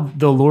allow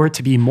the Lord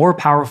to be more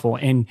powerful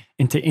and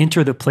to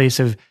enter the place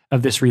of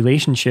this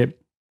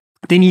relationship,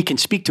 then he can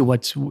speak to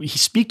us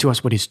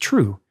what is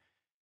true.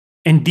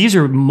 And these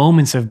are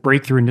moments of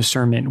breakthrough and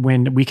discernment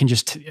when we can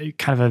just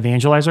kind of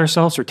evangelize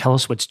ourselves or tell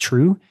us what's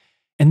true.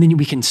 And then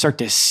we can start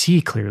to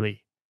see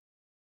clearly.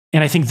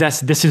 And I think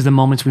this is the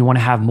moments we want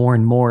to have more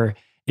and more,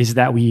 is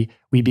that we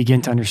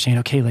begin to understand,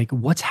 okay, like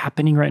what's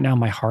happening right now in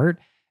my heart,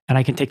 and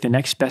I can take the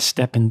next best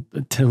step and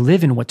to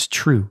live in what's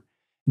true.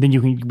 And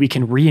then we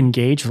can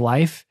re-engage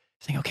life,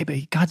 saying, okay,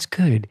 but God's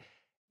good.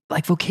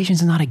 Like vocation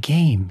is not a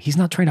game. He's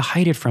not trying to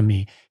hide it from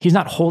me. He's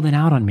not holding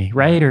out on me,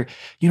 right? Or,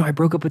 I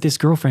broke up with this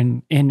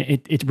girlfriend and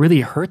it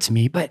really hurts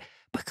me, but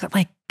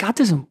like God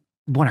doesn't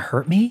want to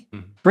hurt me,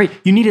 right?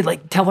 You need to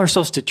like tell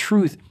ourselves the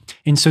truth.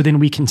 And so then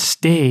we can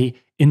stay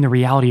in the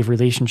reality of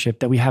relationship,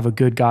 that we have a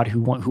good God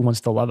who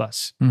wants to love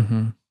us.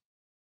 Mm-hmm.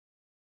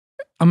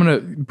 I'm going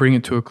to bring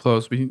it to a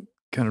close. We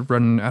kind of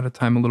running out of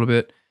time a little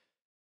bit.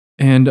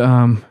 And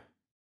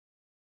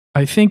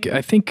I think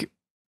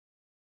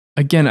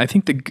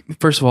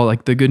first of all,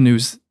 like the good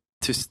news,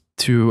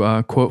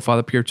 to quote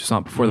Father Pierre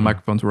Toussaint before the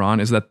microphones were on,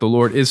 is that the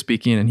Lord is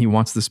speaking and he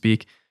wants to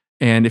speak.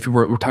 And if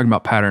we're talking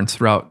about patterns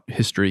throughout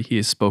history, he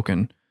has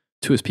spoken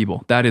to his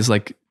people. That is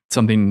like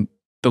something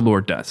the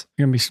Lord does.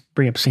 You're going to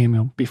bring up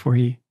Samuel before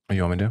he... Oh,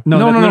 you want me to? No,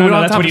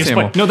 that's what he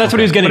was. No, that's what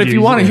he was going to do. But if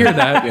you want to hear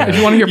that, if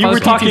you want to hear, you were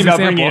talking about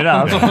bringing it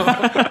up.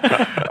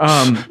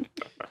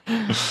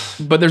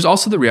 But there's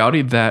also the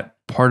reality that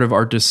part of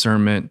our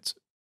discernment,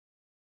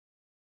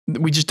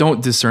 we just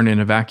don't discern in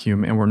a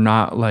vacuum, and we're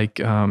not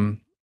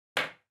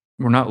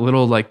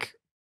little like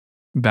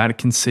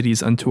Vatican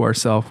cities unto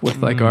ourselves with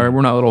like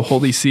we're not little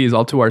holy seas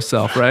all to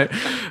ourselves, right?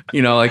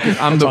 Like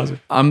I'm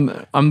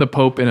the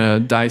Pope in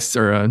a dice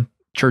or a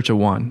church of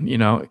one,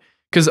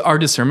 because our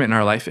discernment in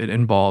our life, it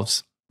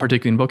involves,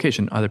 particularly in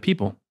vocation, other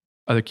people,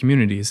 other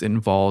communities. It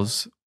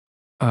involves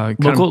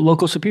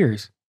local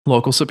superiors.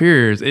 Local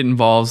superiors. It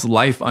involves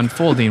life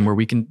unfolding where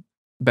we can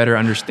better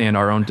understand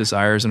our own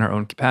desires and our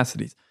own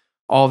capacities.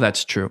 All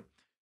that's true.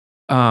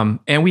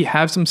 And we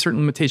have some certain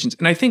limitations.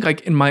 And I think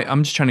like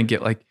I'm just trying to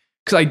get like,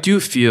 because I do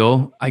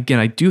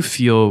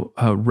feel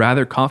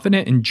rather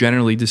confident in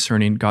generally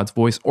discerning God's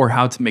voice or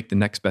how to make the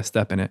next best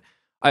step in it.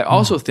 I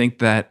also think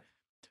that,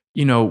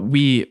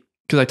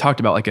 because I talked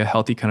about like a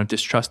healthy kind of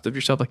distrust of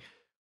yourself, like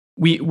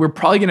we're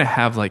probably going to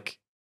have like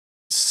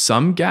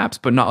some gaps,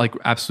 but not like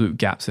absolute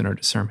gaps in our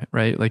discernment,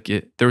 right? Like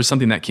there was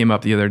something that came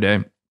up the other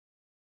day.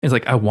 It's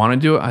like, I want to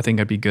do it. I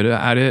think I'd be good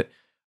at it.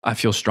 I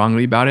feel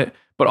strongly about it.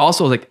 But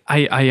also like,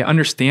 I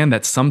understand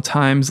that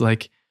sometimes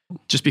like,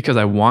 just because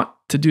I want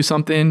to do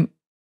something,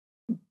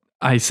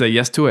 I say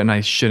yes to it and I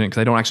shouldn't,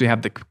 because I don't actually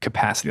have the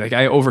capacity. Like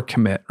I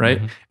overcommit, right?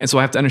 Mm-hmm. And so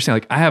I have to understand,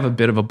 like I have a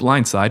bit of a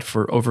blind side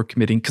for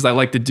overcommitting because I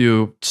like to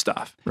do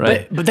stuff,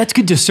 right? But that's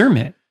good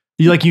discernment.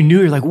 You're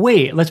like,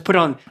 wait, let's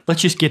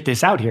just get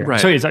this out here.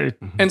 Right.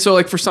 And so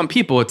like for some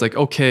people, it's like,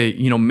 okay,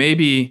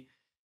 maybe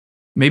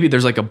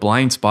there's like a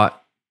blind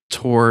spot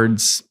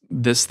towards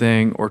this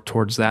thing or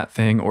towards that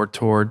thing or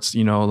towards,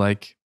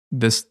 like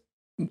this.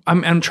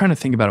 I'm trying to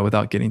think about it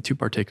without getting too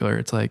particular.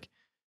 It's like,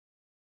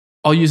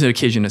 I'll use an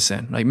occasion to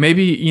sin. Like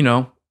maybe,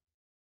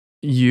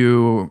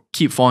 you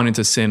keep falling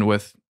into sin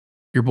with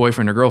your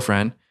boyfriend or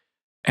girlfriend,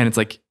 and it's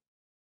like,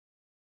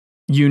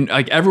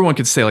 like everyone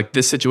could say like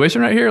this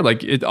situation right here,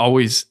 like it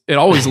always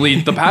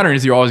leads, the pattern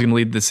is you're always going to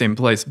lead to the same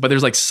place, but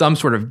there's like some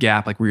sort of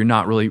gap, like where you're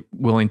not really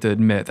willing to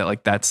admit that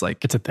like, that's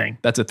like, It's a thing.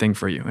 that's a thing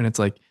for you. And it's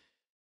like,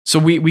 so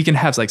we can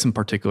have like some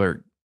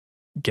particular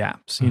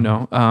gaps, you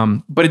know?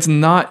 But it's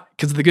not,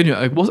 because the good news,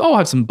 like we'll all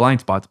have some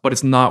blind spots, but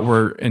it's not,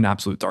 we're in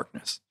absolute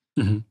darkness,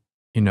 you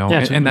know?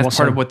 Yeah, and that's well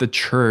part of said. what the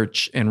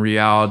church and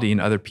reality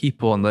and other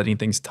people and letting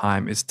things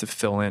time is to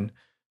fill in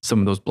some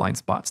of those blind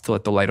spots, to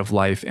let the light of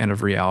life and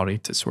of reality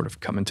to sort of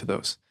come into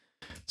those.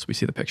 So we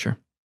see the picture.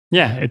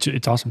 Yeah,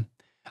 it's awesome.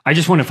 I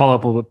just want to follow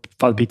up on what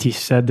Father BT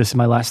said. This is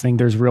my last thing.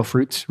 There's real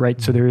fruits,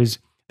 right? So there is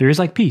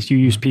like peace. You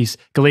use peace.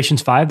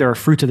 Galatians 5, there are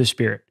fruits of the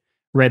Spirit,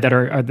 right? That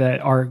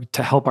are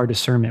to help our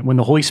discernment. When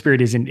the Holy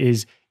Spirit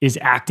is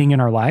acting in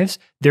our lives,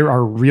 there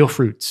are real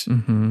fruits,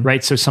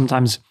 right? So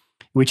sometimes,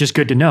 which is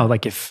good to know,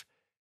 like if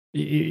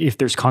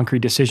there's concrete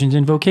decisions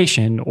in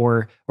vocation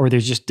or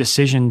there's just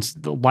decisions,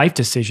 life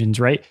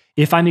decisions, right?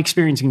 If I'm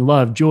experiencing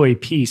love, joy,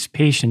 peace,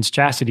 patience,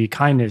 chastity,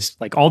 kindness,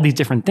 like all these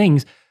different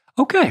things,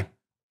 okay,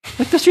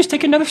 like let's just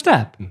take another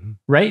step,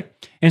 right?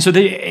 And so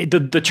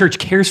the church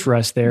cares for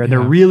us there. They're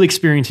real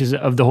experiences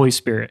of the Holy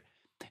Spirit.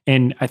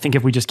 And I think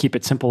if we just keep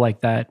it simple like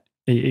that,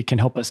 it can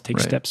help us take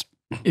steps.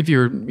 If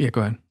you're,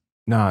 go ahead.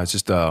 No, it's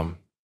just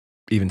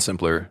even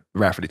simpler.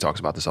 Rafferty talks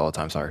about this all the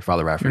time. Sorry,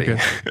 Father Rafferty. You're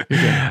good.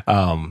 You're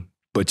good.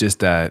 But just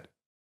that,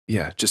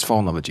 just fall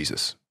in love with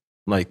Jesus.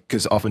 Like,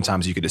 because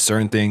oftentimes you could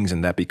discern things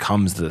and that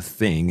becomes the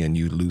thing and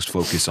you lose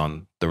focus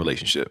on the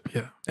relationship.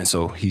 Yeah. And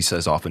so he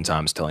says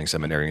oftentimes telling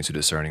seminarians who are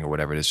discerning or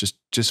whatever it is,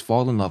 just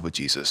fall in love with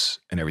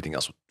Jesus and everything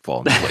else will fall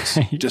into place.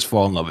 Just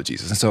fall in love with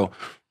Jesus. And so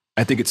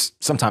I think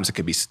sometimes it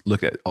could be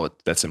looked at, oh,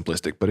 that's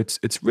simplistic, but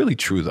it's really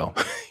true though.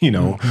 You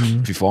know,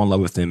 if you fall in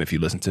love with him, if you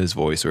listen to his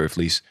voice, or if at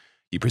least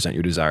you present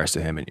your desires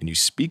to him and you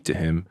speak to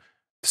him,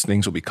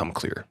 things will become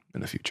clear in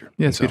the future.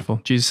 Yeah, it's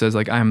beautiful. Jesus says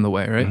like, I am the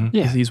way, right?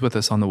 Yeah. He's with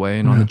us on the way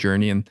and on the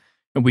journey. And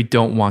we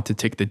don't want to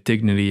take the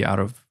dignity out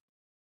of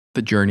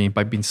the journey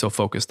by being so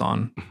focused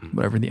on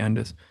whatever the end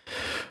is.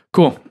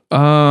 Cool.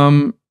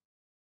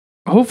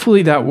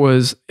 Hopefully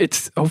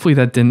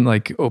that didn't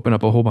like open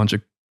up a whole bunch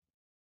of,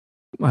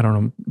 I don't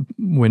know,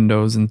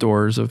 windows and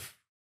doors of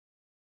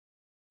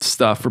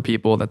stuff for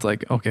people that's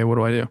like, okay, what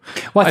do I do?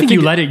 Well, I think you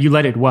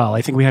let it well.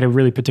 I think we had a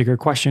really particular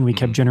question. We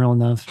kept general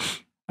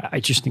enough. I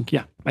just think,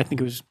 I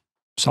think it was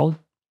solid.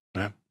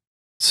 Yeah.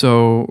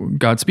 So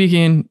God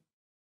speaking,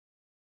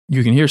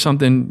 you can hear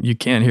something, you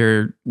can't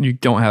hear, you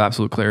don't have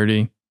absolute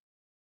clarity.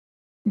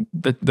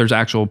 That there's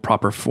actual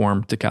proper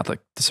form to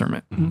Catholic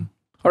discernment.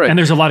 All right. And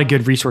there's a lot of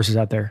good resources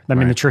out there. I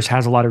mean, the church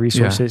has a lot of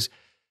resources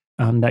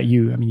that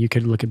you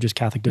could look at just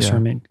Catholic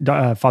discernment.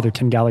 Father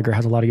Tim Gallagher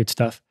has a lot of good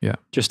stuff. Yeah.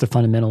 Just the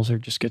fundamentals are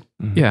just good.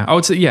 Yeah. I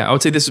would say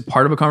this is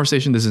part of a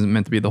conversation. This isn't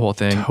meant to be the whole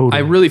thing. Totally. I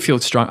really feel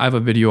strong. I have a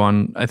video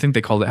on, I think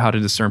they called it How to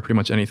Discern Pretty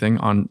Much Anything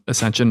on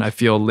Ascension. I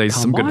feel lays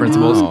some good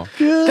principles. Oh,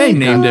 they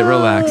named it.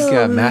 Relax. You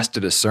got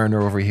Master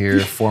Discerner over here,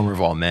 former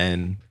of all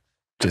men.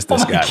 Just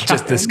this guy.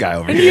 Just this guy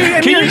over here.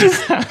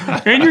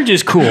 And you're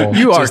just cool.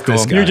 You are Just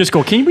this cool. guy. You're just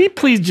cool. Can we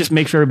please just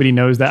make sure everybody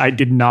knows that I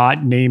did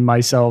not name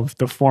myself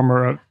the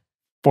formator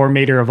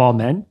of all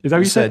men? Is that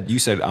what you said? You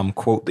said I'm,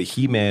 quote, the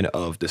He-Man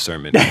of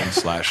discernment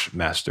 /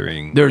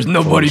 mastering. There's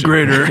nobody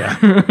greater.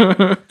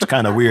 It's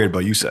kind of weird,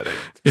 but you said it.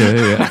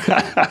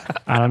 Yeah.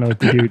 I don't know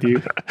what to do with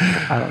you.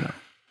 I don't know.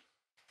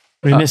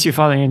 We miss you,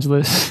 Father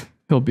Angelus.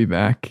 He'll be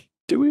back.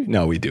 Do we?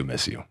 No, we do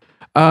miss you.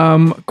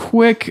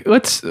 Quick,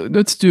 let's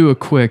do a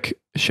quick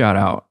shout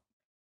out.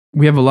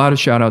 We have a lot of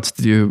shout outs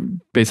to do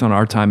based on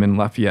our time in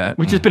Lafayette.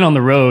 We've just been on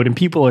the road and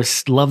people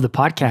love the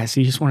podcast. So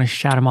you just want to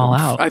shout them all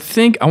out. I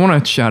think I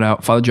want to shout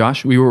out Father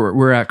Josh.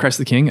 We're at Christ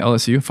the King,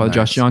 LSU. Father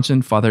Josh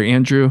Johnson, Father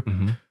Andrew.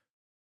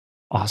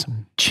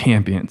 Awesome.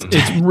 Champions.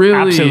 It's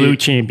really absolute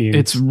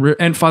champions.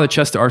 And Father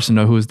Chester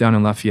Arsenault, who was down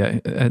in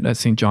Lafayette at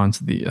St. John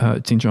the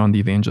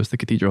Evangelist, the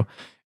cathedral.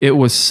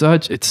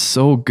 It's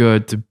so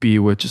good to be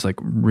with just like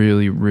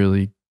really,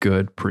 really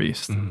good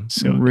priests.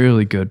 So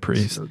really good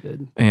priests. So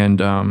good. And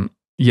so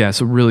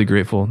really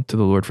grateful to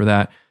the Lord for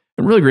that.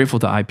 I'm really grateful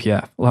to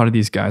IPF. A lot of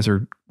these guys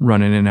are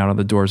running in and out of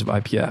the doors of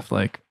IPF.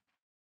 Like,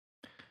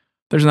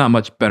 there's not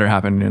much better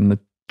happening in the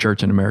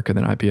church in America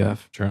than IPF.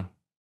 Sure.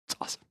 It's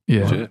awesome.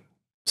 Yeah.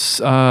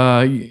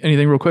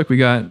 Anything real quick? We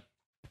got.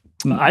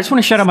 I just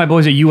want to shout out my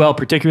boys at UL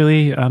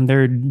particularly.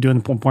 They're doing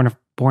the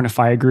Born of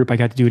Fire group. I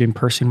got to do it in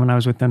person when I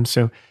was with them.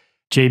 So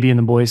JB and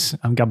the boys,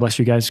 God bless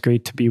you guys.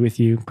 Great to be with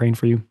you. Praying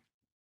for you.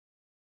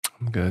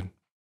 I'm good.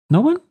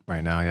 No one?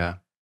 Right now, yeah.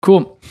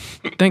 Cool.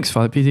 Thanks,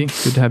 Father PT.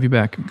 Good to have you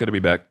back. Good to be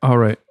back. All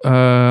right.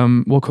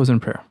 We'll close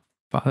in prayer.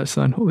 Father,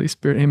 Son, Holy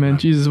Spirit. Amen.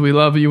 Jesus, we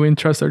love you. We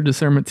entrust our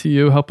discernment to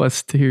you. Help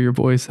us to hear your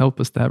voice. Help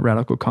us to have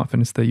radical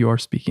confidence that you are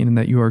speaking and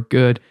that you are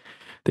good,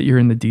 that you're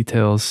in the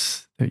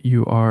details, that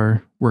you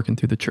are working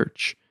through the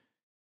church.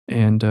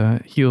 And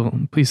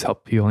please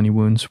help heal any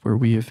wounds where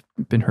we have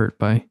been hurt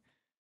by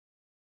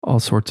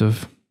all sorts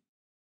of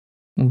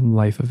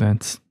life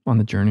events on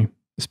the journey,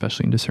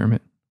 especially in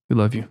discernment. We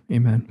love you.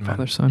 Amen.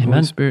 Father, Son,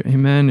 Holy Spirit.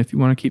 Amen. If you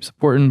want to keep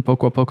supporting,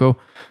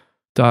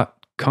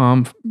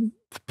 pocoapoco.com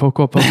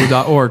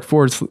pocoapoco.org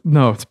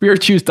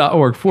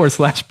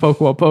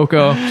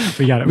spiritues.org/pocoapoco.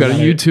 We got it. We got a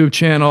YouTube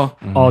channel.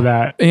 All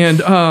that.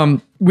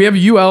 And we have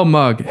a UL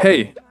mug.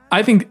 Hey,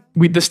 I think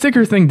the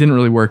sticker thing didn't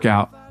really work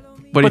out.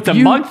 But the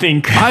mug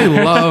thing. I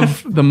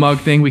love the mug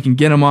thing. We can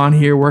get them on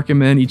here, work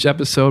them in each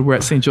episode. We're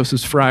at St.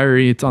 Joseph's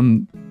Friary. It's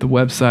on the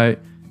website.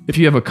 If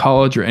you have a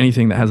college or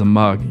anything that has a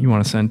mug you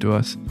want to send to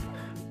us,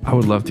 I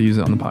would love to use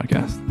it on the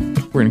podcast. I'm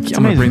going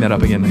to bring that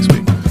up again next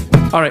week.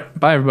 All right.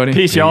 Bye, everybody.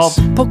 Peace, y'all.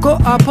 Poco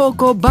a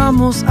poco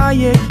vamos a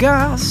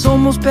llegar.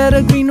 Somos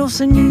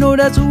peregrinos and you know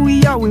that's who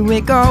we are. We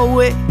make our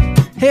way.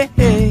 Hey,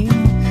 hey.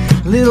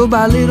 Little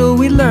by little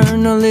we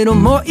learn a little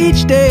more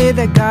each day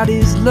that God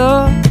is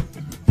love.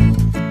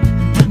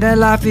 That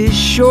life is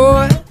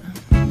short,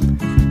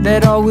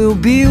 that all will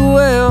be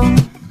well.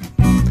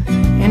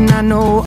 And I know